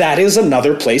 And that is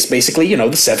another place, basically, the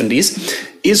 70s,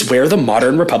 is where the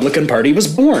modern Republican Party was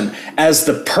born, as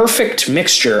the perfect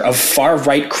mixture of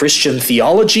far-right Christian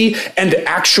theology and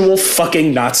actual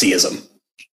fucking Nazism.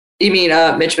 You mean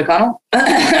Mitch McConnell?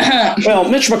 Well,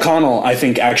 Mitch McConnell, I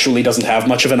think, actually doesn't have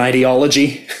much of an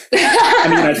ideology.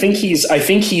 I think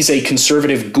he's a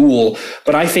conservative ghoul,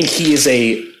 but I think he is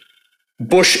a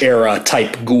Bush era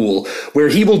type ghoul, where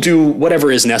he will do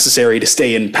whatever is necessary to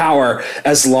stay in power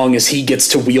as long as he gets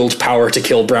to wield power to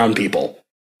kill brown people.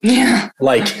 Yeah.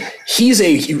 Like, he's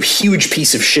a huge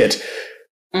piece of shit.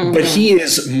 Mm-hmm. But he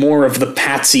is more of the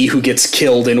patsy who gets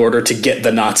killed in order to get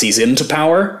the Nazis into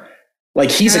power. Like,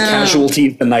 he's a casualty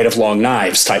of the Night of Long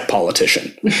Knives type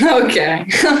politician. Okay.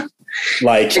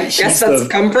 Like, I guess that's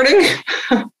comforting.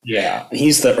 Yeah,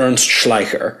 he's the Ernst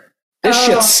Schleicher. This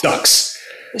shit sucks.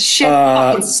 This shit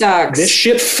fucking sucks. This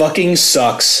shit fucking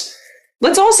sucks.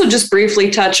 Let's also just briefly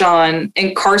touch on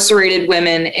incarcerated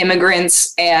women,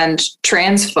 immigrants, and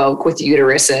trans folk with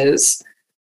uteruses.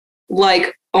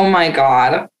 Like, oh my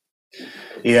God.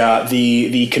 Yeah,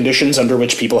 the conditions under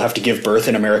which people have to give birth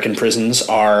in American prisons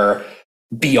are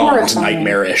beyond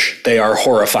nightmarish. They are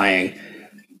horrifying.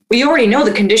 We already know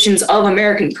the conditions of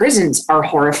American prisons are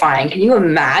horrifying. Can you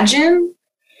imagine?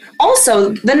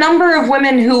 Also, the number of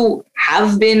women who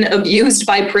have been abused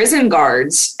by prison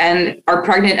guards and are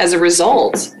pregnant as a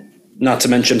result. Not to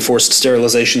mention forced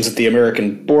sterilizations at the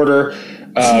American border,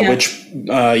 which,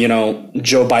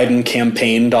 Joe Biden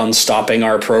campaigned on stopping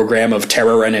our program of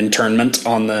terror and internment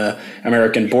on the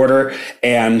American border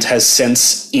and has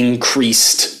since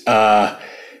increased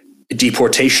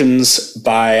deportations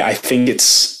by, I think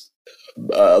it's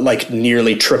like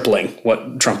nearly tripling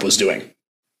what Trump was doing.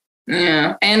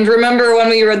 Yeah. And remember when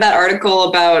we read that article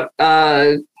about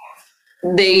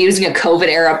they using a COVID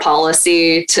era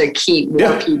policy to keep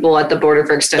more people at the border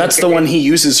for extended That's period. The one he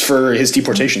uses for his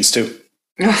deportations too.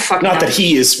 Oh, fuck not that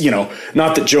he is,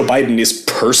 not that Joe Biden is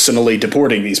personally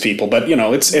deporting these people, but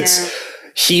it's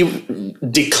he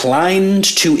declined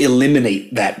to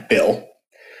eliminate that bill,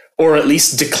 or at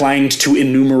least declined to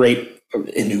enumerate.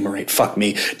 Fuck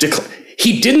me.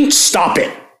 He didn't stop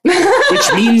it,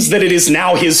 which means that it is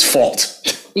now his fault.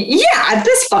 Yeah, at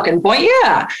this fucking point,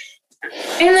 yeah.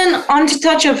 And then on to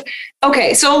touch of,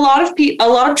 okay, so a lot of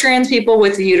trans people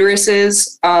with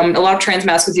uteruses, a lot of trans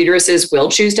masks with uteruses will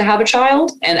choose to have a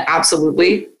child, and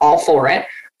absolutely all for it.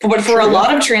 But for a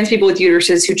lot of trans people with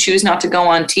uteruses who choose not to go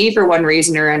on T for one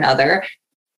reason or another,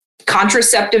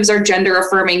 contraceptives are gender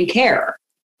affirming care.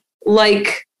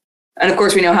 Like, and of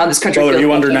course we know how this country feels. Are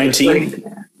you under 19?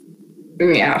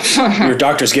 Yeah. Your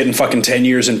doctor's getting fucking 10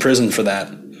 years in prison for that.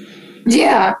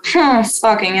 Yeah.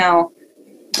 Fucking hell.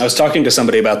 I was talking to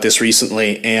somebody about this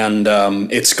recently, and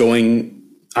it's going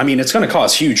to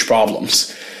cause huge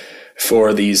problems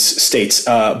for these states.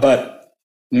 But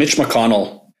Mitch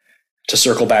McConnell, to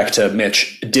circle back to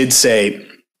Mitch, did say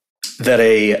that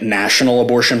a national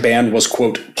abortion ban was,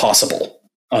 quote, possible,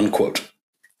 unquote.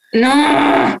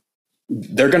 No.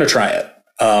 They're going to try it.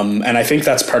 And I think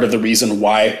that's part of the reason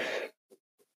why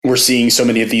we're seeing so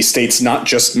many of these states not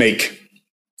just make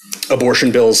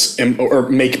abortion bills or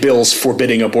make bills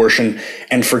forbidding abortion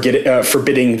and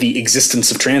forbidding the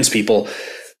existence of trans people,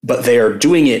 but they are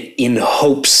doing it in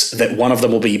hopes that one of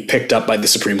them will be picked up by the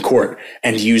Supreme Court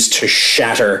and used to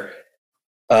shatter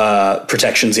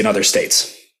protections in other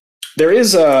states. There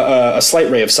is a slight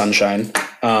ray of sunshine.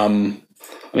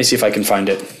 Let me see if I can find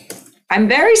it. I'm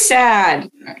very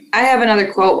sad. I have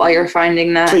another quote while you're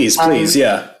finding that. Please,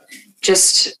 yeah.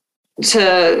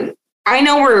 I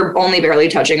know we're only barely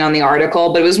touching on the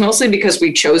article, but it was mostly because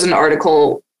we chose an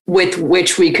article with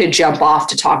which we could jump off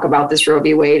to talk about this Roe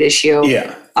v. Wade issue.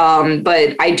 Yeah.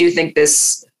 But I do think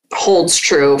this holds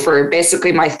true for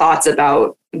basically my thoughts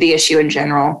about the issue in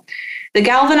general. The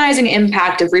galvanizing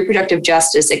impact of reproductive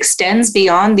justice extends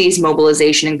beyond these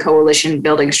mobilization and coalition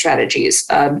building strategies.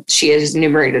 She has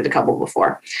enumerated a couple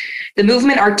before. The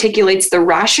movement articulates the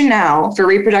rationale for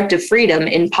reproductive freedom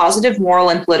in positive moral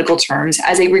and political terms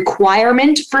as a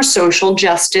requirement for social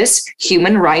justice,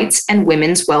 human rights, and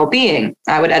women's well-being.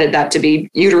 I would edit that to be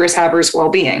uterus havers'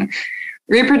 well-being.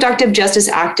 Reproductive justice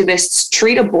activists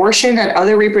treat abortion and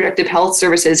other reproductive health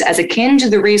services as akin to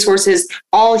the resources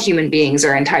all human beings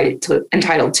are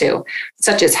entitled to,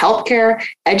 such as healthcare,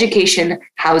 education,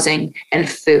 housing, and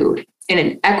food in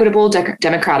an equitable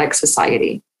democratic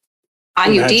society.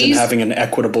 IUDs. Imagine having an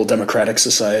equitable democratic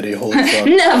society. Holy fuck.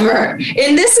 Never.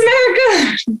 In this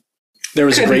America. There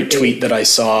was a great tweet that I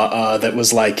saw that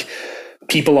was like,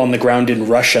 people on the ground in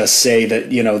Russia say that,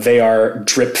 they are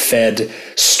drip-fed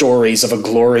stories of a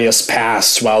glorious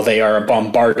past while they are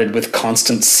bombarded with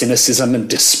constant cynicism and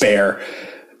despair.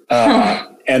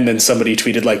 And then somebody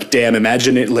tweeted like, damn,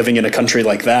 imagine it living in a country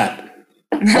like that.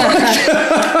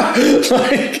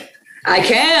 I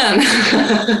can.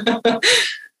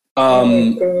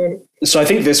 So I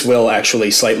think this will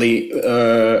actually slightly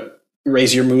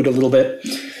raise your mood a little bit.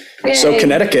 Yay. So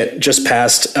Connecticut just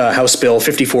passed House Bill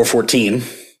 5414,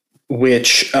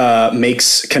 which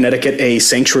makes Connecticut a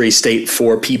sanctuary state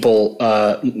for people,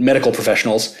 medical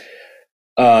professionals,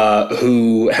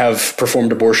 who have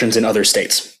performed abortions in other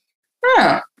states.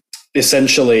 Huh.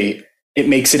 Essentially, it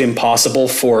makes it impossible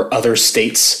for other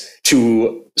states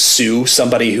to sue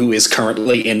somebody who is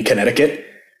currently in Connecticut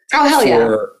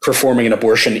for performing an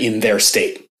abortion in their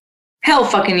state. Hell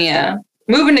fucking yeah.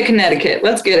 Moving to Connecticut.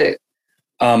 Let's get it.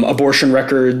 Abortion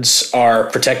records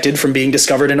are protected from being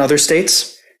discovered in other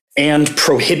states and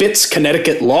prohibits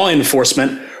Connecticut law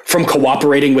enforcement from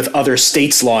cooperating with other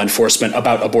states' law enforcement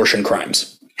about abortion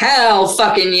crimes. Hell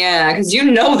fucking yeah, because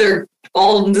they're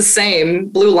all the same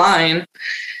blue line.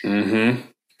 Mm-hmm.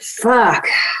 Fuck.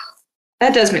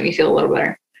 That does make me feel a little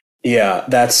better. Yeah,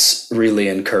 that's really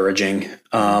encouraging.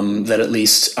 That at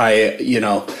least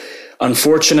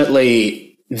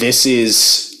unfortunately, this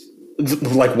is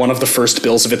like one of the first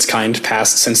bills of its kind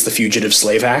passed since the Fugitive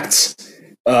Slave Acts.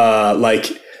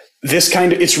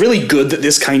 It's really good that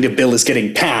this kind of bill is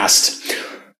getting passed.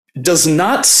 Does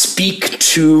not speak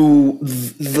to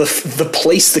the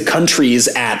place the country is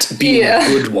at being a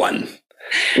good one.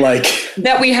 Like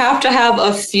that we have to have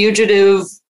a fugitive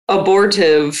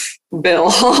abortive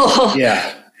bill.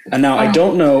 Yeah. And now I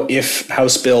don't know if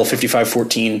House Bill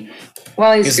 5514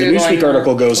 While he's Because the Googling Newsweek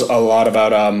article goes a lot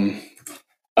about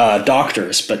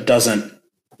doctors, but doesn't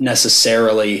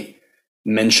necessarily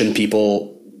mention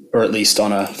people, or at least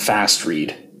on a fast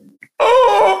read.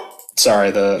 Oh, sorry.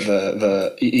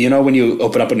 The you know when you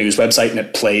open up a news website and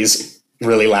it plays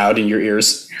really loud in your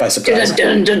ears by surprise.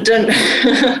 Dun, dun, dun,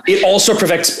 dun. It also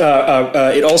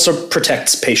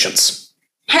protects patients.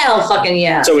 Hell fucking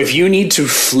yeah. So if you need to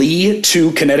flee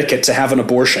to Connecticut to have an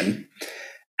abortion,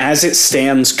 as it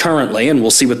stands currently, and we'll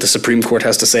see what the Supreme Court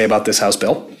has to say about this House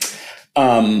bill,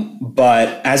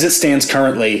 but as it stands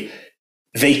currently,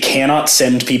 they cannot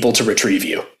send people to retrieve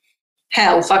you.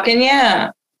 Hell fucking yeah.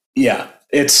 Yeah,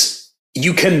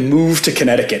 you can move to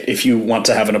Connecticut if you want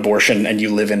to have an abortion and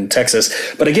you live in Texas.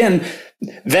 But again,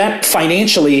 that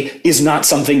financially is not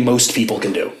something most people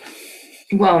can do.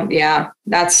 Well, yeah,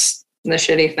 that's the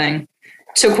shitty thing.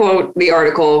 To quote the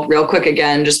article real quick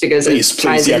again, just because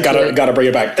please, yeah, gotta bring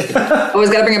it back. Always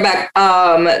gotta bring it back.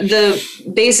 I'll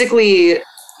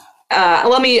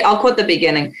quote the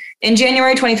beginning. In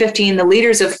January 2015, the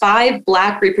leaders of 5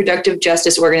 Black reproductive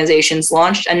justice organizations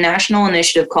launched a national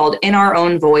initiative called In Our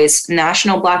Own Voice,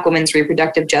 National Black Women's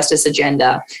Reproductive Justice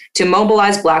Agenda, to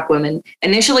mobilize Black women,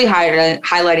 initially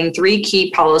highlighting 3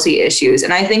 key policy issues.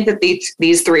 And I think that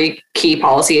these 3 key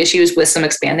policy issues, with some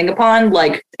expanding upon,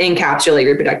 like encapsulate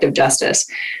reproductive justice.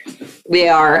 They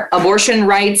are abortion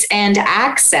rights and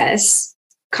access,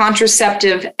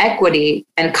 contraceptive equity,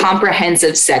 and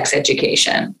comprehensive sex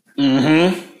education.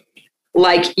 Mm-hmm.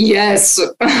 Like, yes.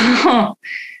 And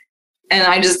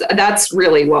that's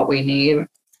really what we need.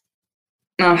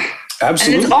 Absolutely.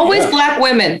 And it's always Black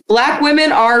women. Black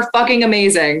women are fucking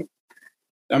amazing.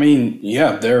 I mean,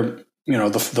 yeah, they're,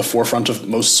 the forefront of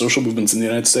most social movements in the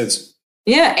United States.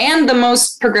 Yeah. And the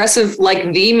most progressive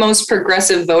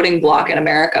voting bloc in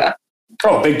America.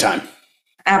 Oh, big time.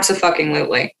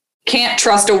 Abso-fucking-lutely. Can't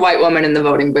trust a white woman in the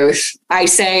voting booth. I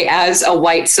say as a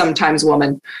white, sometimes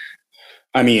woman.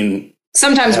 I mean,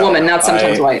 sometimes woman, not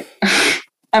sometimes white.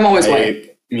 I'm always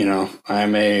white.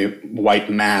 I'm a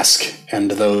white mask, and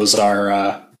those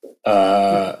are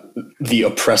the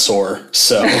oppressor.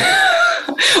 So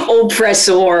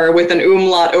oppressor with an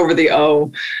umlaut over the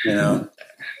O.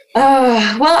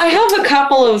 Well, I have a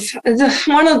couple of.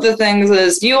 One of the things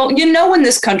is when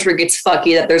this country gets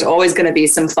fucky, that there's always going to be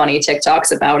some funny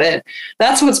TikToks about it.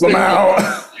 That's what's been.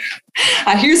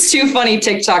 Here's 2 funny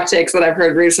TikTok takes that I've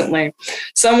heard recently.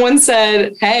 Someone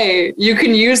said, "Hey, you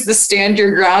can use the stand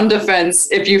your ground defense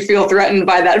if you feel threatened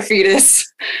by that fetus.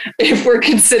 If we're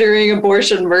considering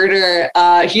abortion murder,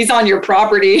 he's on your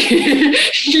property.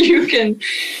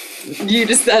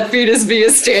 That fetus be a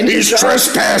stand your ground. He's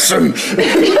trespassing.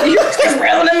 You're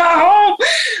trespassing in my home.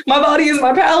 My body is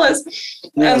my palace."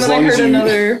 Yeah, and then I heard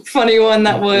another funny one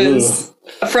that was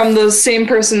from the same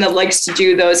person that likes to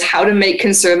do those, how to make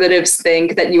conservatives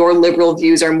think that your liberal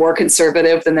views are more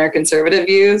conservative than their conservative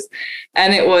views.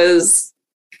 And it was,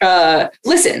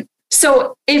 listen,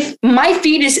 so if my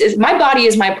body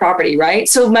is my property, right?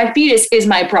 So my fetus is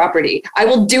my property. I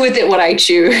will do with it what I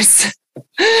choose.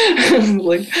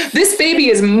 Like, this baby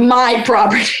is my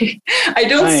property. I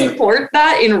don't support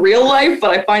that in real life,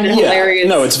 but I find it hilarious.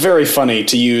 No, it's very funny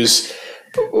to use.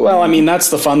 Well, I mean, that's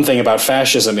the fun thing about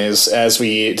fascism is, as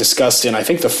we discussed in, I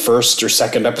think, the first or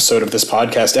second episode of this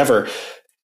podcast ever,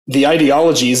 the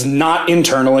ideology is not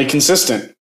internally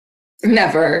consistent.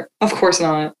 Never. Of course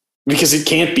not. Because it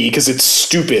can't be, because it's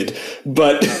stupid.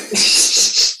 But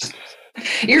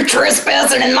you're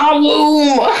trespassing in my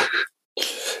womb.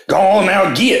 Go on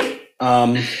now, get.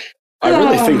 I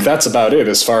really think that's about it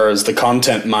as far as the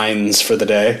content mines for the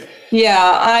day.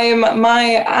 Yeah,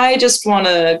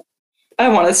 I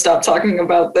want to stop talking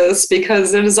about this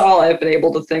because it is all I've been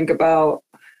able to think about.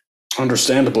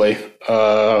 Understandably.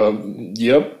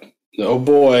 Yep. Oh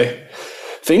boy.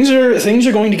 Things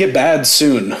are going to get bad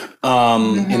soon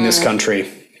in this country.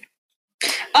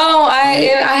 Oh,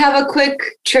 I have a quick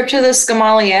trip to the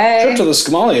Skamalier.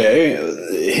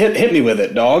 Hit me with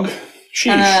it, dog.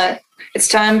 Sheesh. It's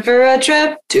time for a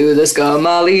trip to the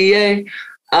Skamalier.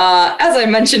 As I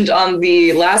mentioned on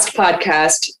the last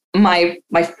podcast, my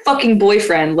fucking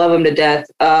boyfriend, love him to death.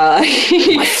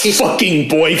 My fucking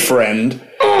boyfriend.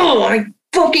 Oh, my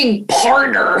fucking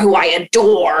partner who I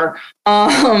adore.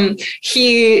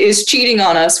 He is cheating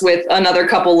on us with another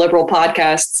couple liberal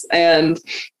podcasts, and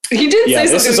he did say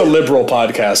something. This is a liberal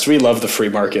podcast. We love the free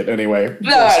market anyway.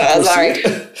 No, sorry.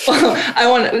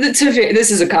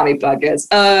 This is a comedy podcast.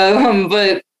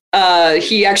 But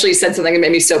he actually said something that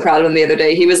made me so proud of him the other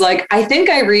day. He was like, I think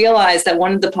I realized that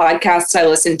one of the podcasts I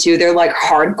listen to, they're like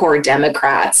hardcore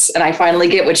Democrats. And I finally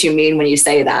get what you mean when you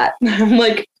say that. I'm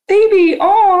like, baby,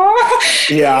 aw.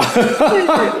 Yeah.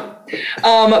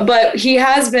 But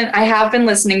I have been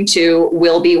listening to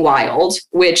Will Be Wild,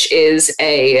 which is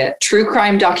a true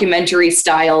crime documentary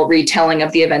style retelling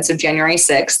of the events of January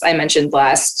 6th. I mentioned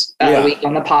last week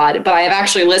on the pod, but I have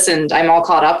actually listened. I'm all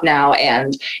caught up now,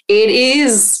 and it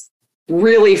is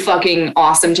really fucking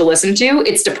awesome to listen to.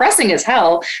 It's depressing as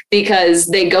hell because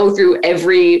they go through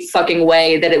every fucking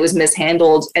way that it was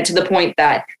mishandled, and to the point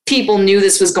that people knew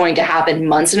this was going to happen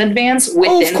months in advance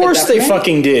within of course the they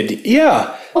fucking did.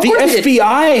 Yeah. Of the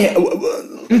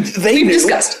FBI, they knew.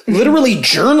 Discussed. Literally,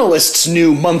 journalists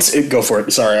knew months. Go for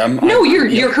it. Sorry,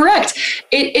 you're correct.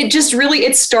 It just really,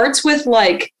 it starts with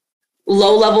like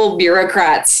low-level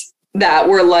bureaucrats that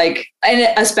were like, and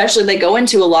especially they go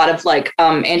into a lot of like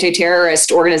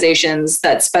anti-terrorist organizations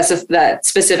that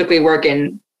specifically work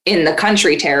in the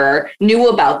country terror, knew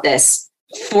about this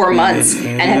for months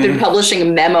and have been publishing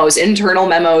internal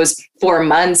memos for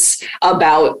months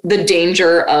about the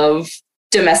danger of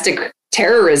domestic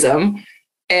terrorism,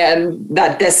 and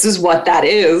that this is what that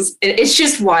is. It's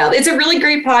just wild. It's a really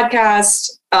great podcast.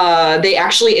 They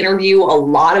actually interview a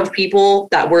lot of people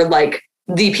that were like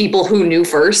the people who knew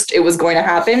first it was going to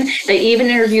happen. They even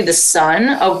interview the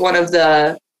son of one of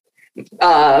the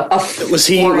was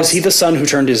he the son who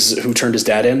turned his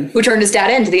dad in? Who turned his dad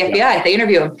into the FBI. Yeah. They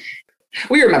interview him.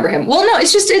 We remember him. Well, no,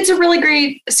 it's a really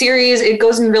great series. It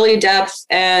goes in really depth,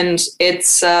 and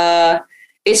it's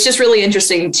just really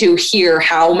interesting to hear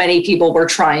how many people were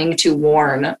trying to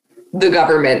warn the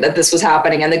government that this was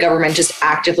happening, and the government just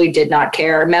actively did not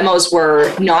care. Memos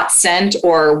were not sent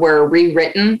or were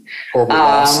rewritten. Or were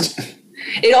lost.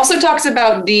 It also talks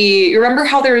about you remember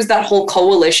how there was that whole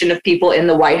coalition of people in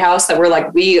the White House that were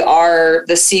like, we are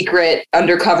the secret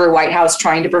undercover White House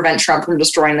trying to prevent Trump from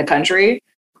destroying the country?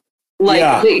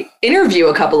 They interview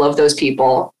a couple of those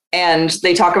people, and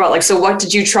they talk about like, so what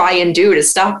did you try and do to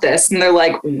stop this? And they're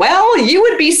like, well, you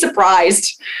would be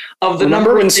surprised of the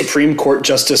number. When Supreme Court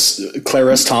Justice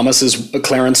Clarence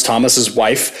Thomas's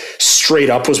wife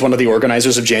straight up was one of the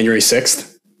organizers of January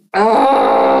 6th?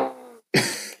 Oh,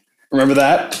 remember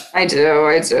that? I do.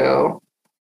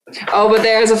 Oh, but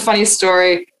there's a funny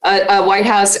story. A White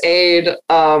House aide,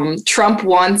 Trump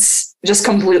once just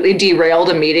completely derailed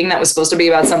a meeting that was supposed to be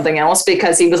about something else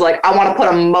because he was like, I want to put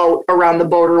a moat around the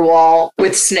border wall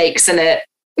with snakes in it.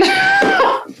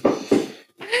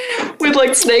 With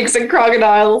like snakes and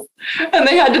crocodiles. And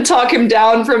they had to talk him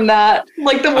down from that.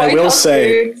 Like the White House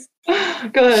say,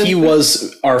 go ahead. He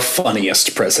was our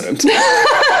funniest president.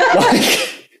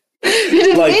 He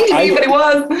didn't mean to be, but he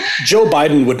was. Joe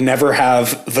Biden would never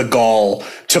have the gall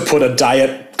to put a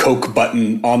Diet Coke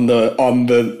button on the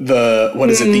what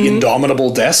is it? The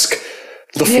Indomitable desk,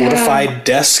 the fortified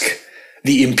desk,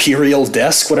 the Imperial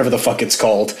desk, whatever the fuck it's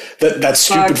called. That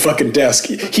stupid fucking desk.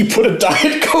 He put a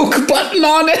Diet Coke button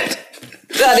on it.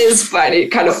 That is funny.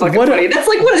 Kind of fucking funny. That's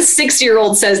like what a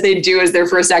 6-year-old says they do as their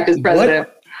first act as president.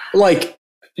 Like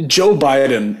Joe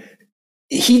Biden,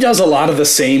 he does a lot of the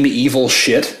same evil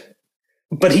shit,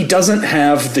 but he doesn't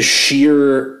have the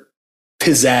sheer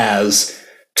pizzazz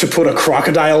to put a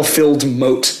crocodile-filled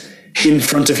moat in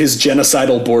front of his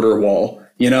genocidal border wall.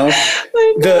 You know,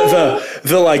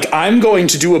 the like, I'm going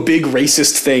to do a big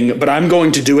racist thing, but I'm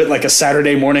going to do it like a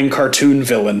Saturday morning cartoon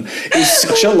villain is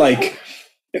such a like,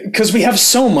 because we have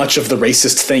so much of the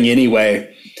racist thing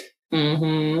anyway.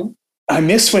 Mm-hmm. I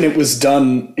miss when it was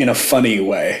done in a funny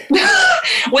way.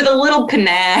 With a little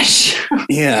panache.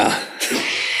 Yeah.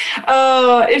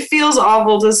 It feels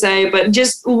awful to say, but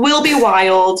just Will Be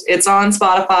Wild. It's on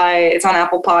Spotify. It's on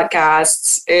Apple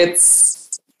Podcasts. It's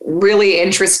really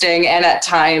interesting. And at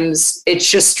times it's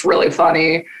just really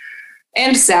funny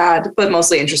and sad, but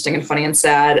mostly interesting and funny and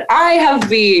sad. I have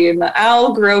been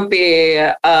Al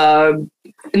Gropey.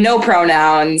 No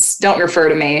pronouns. Don't refer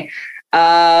to me.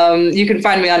 You can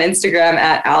find me on Instagram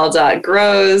at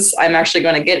al.grows. I'm actually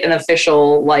going to get an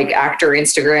official like actor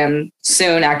Instagram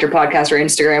soon, actor podcaster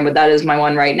Instagram, but that is my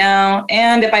one right now.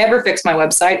 And if I ever fix my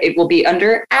website, it will be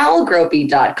under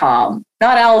algropey.com,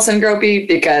 not Allison Gropey,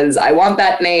 because I want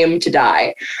that name to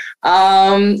die.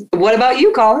 What about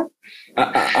you, Colin?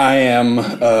 I am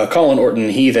Colin Orton,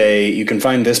 he, they. You can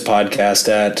find this podcast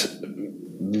at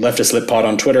Leftist Lit Pod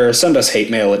on Twitter. Send us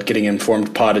hate mail at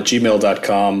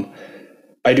gettinginformedpod@gmail.com.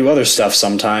 I do other stuff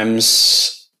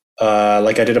sometimes.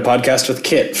 Like I did a podcast with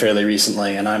Kit fairly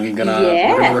recently, and we're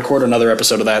gonna record another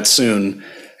episode of that soon.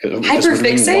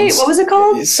 Hyperfixate? What was it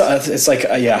called? It's like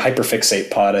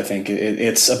Hyperfixate Pod. I think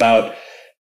it's about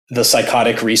the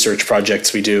psychotic research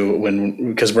projects we do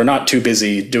because we're not too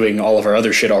busy doing all of our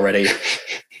other shit already.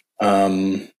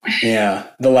 The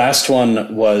last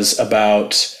one was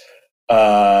about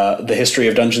the history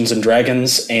of Dungeons and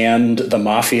Dragons, and the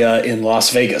mafia in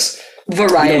Las Vegas.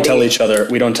 Variety. We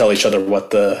don't tell each other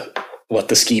what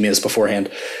the scheme is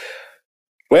beforehand.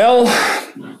 Well,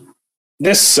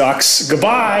 this sucks.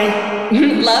 Goodbye.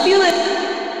 Love you.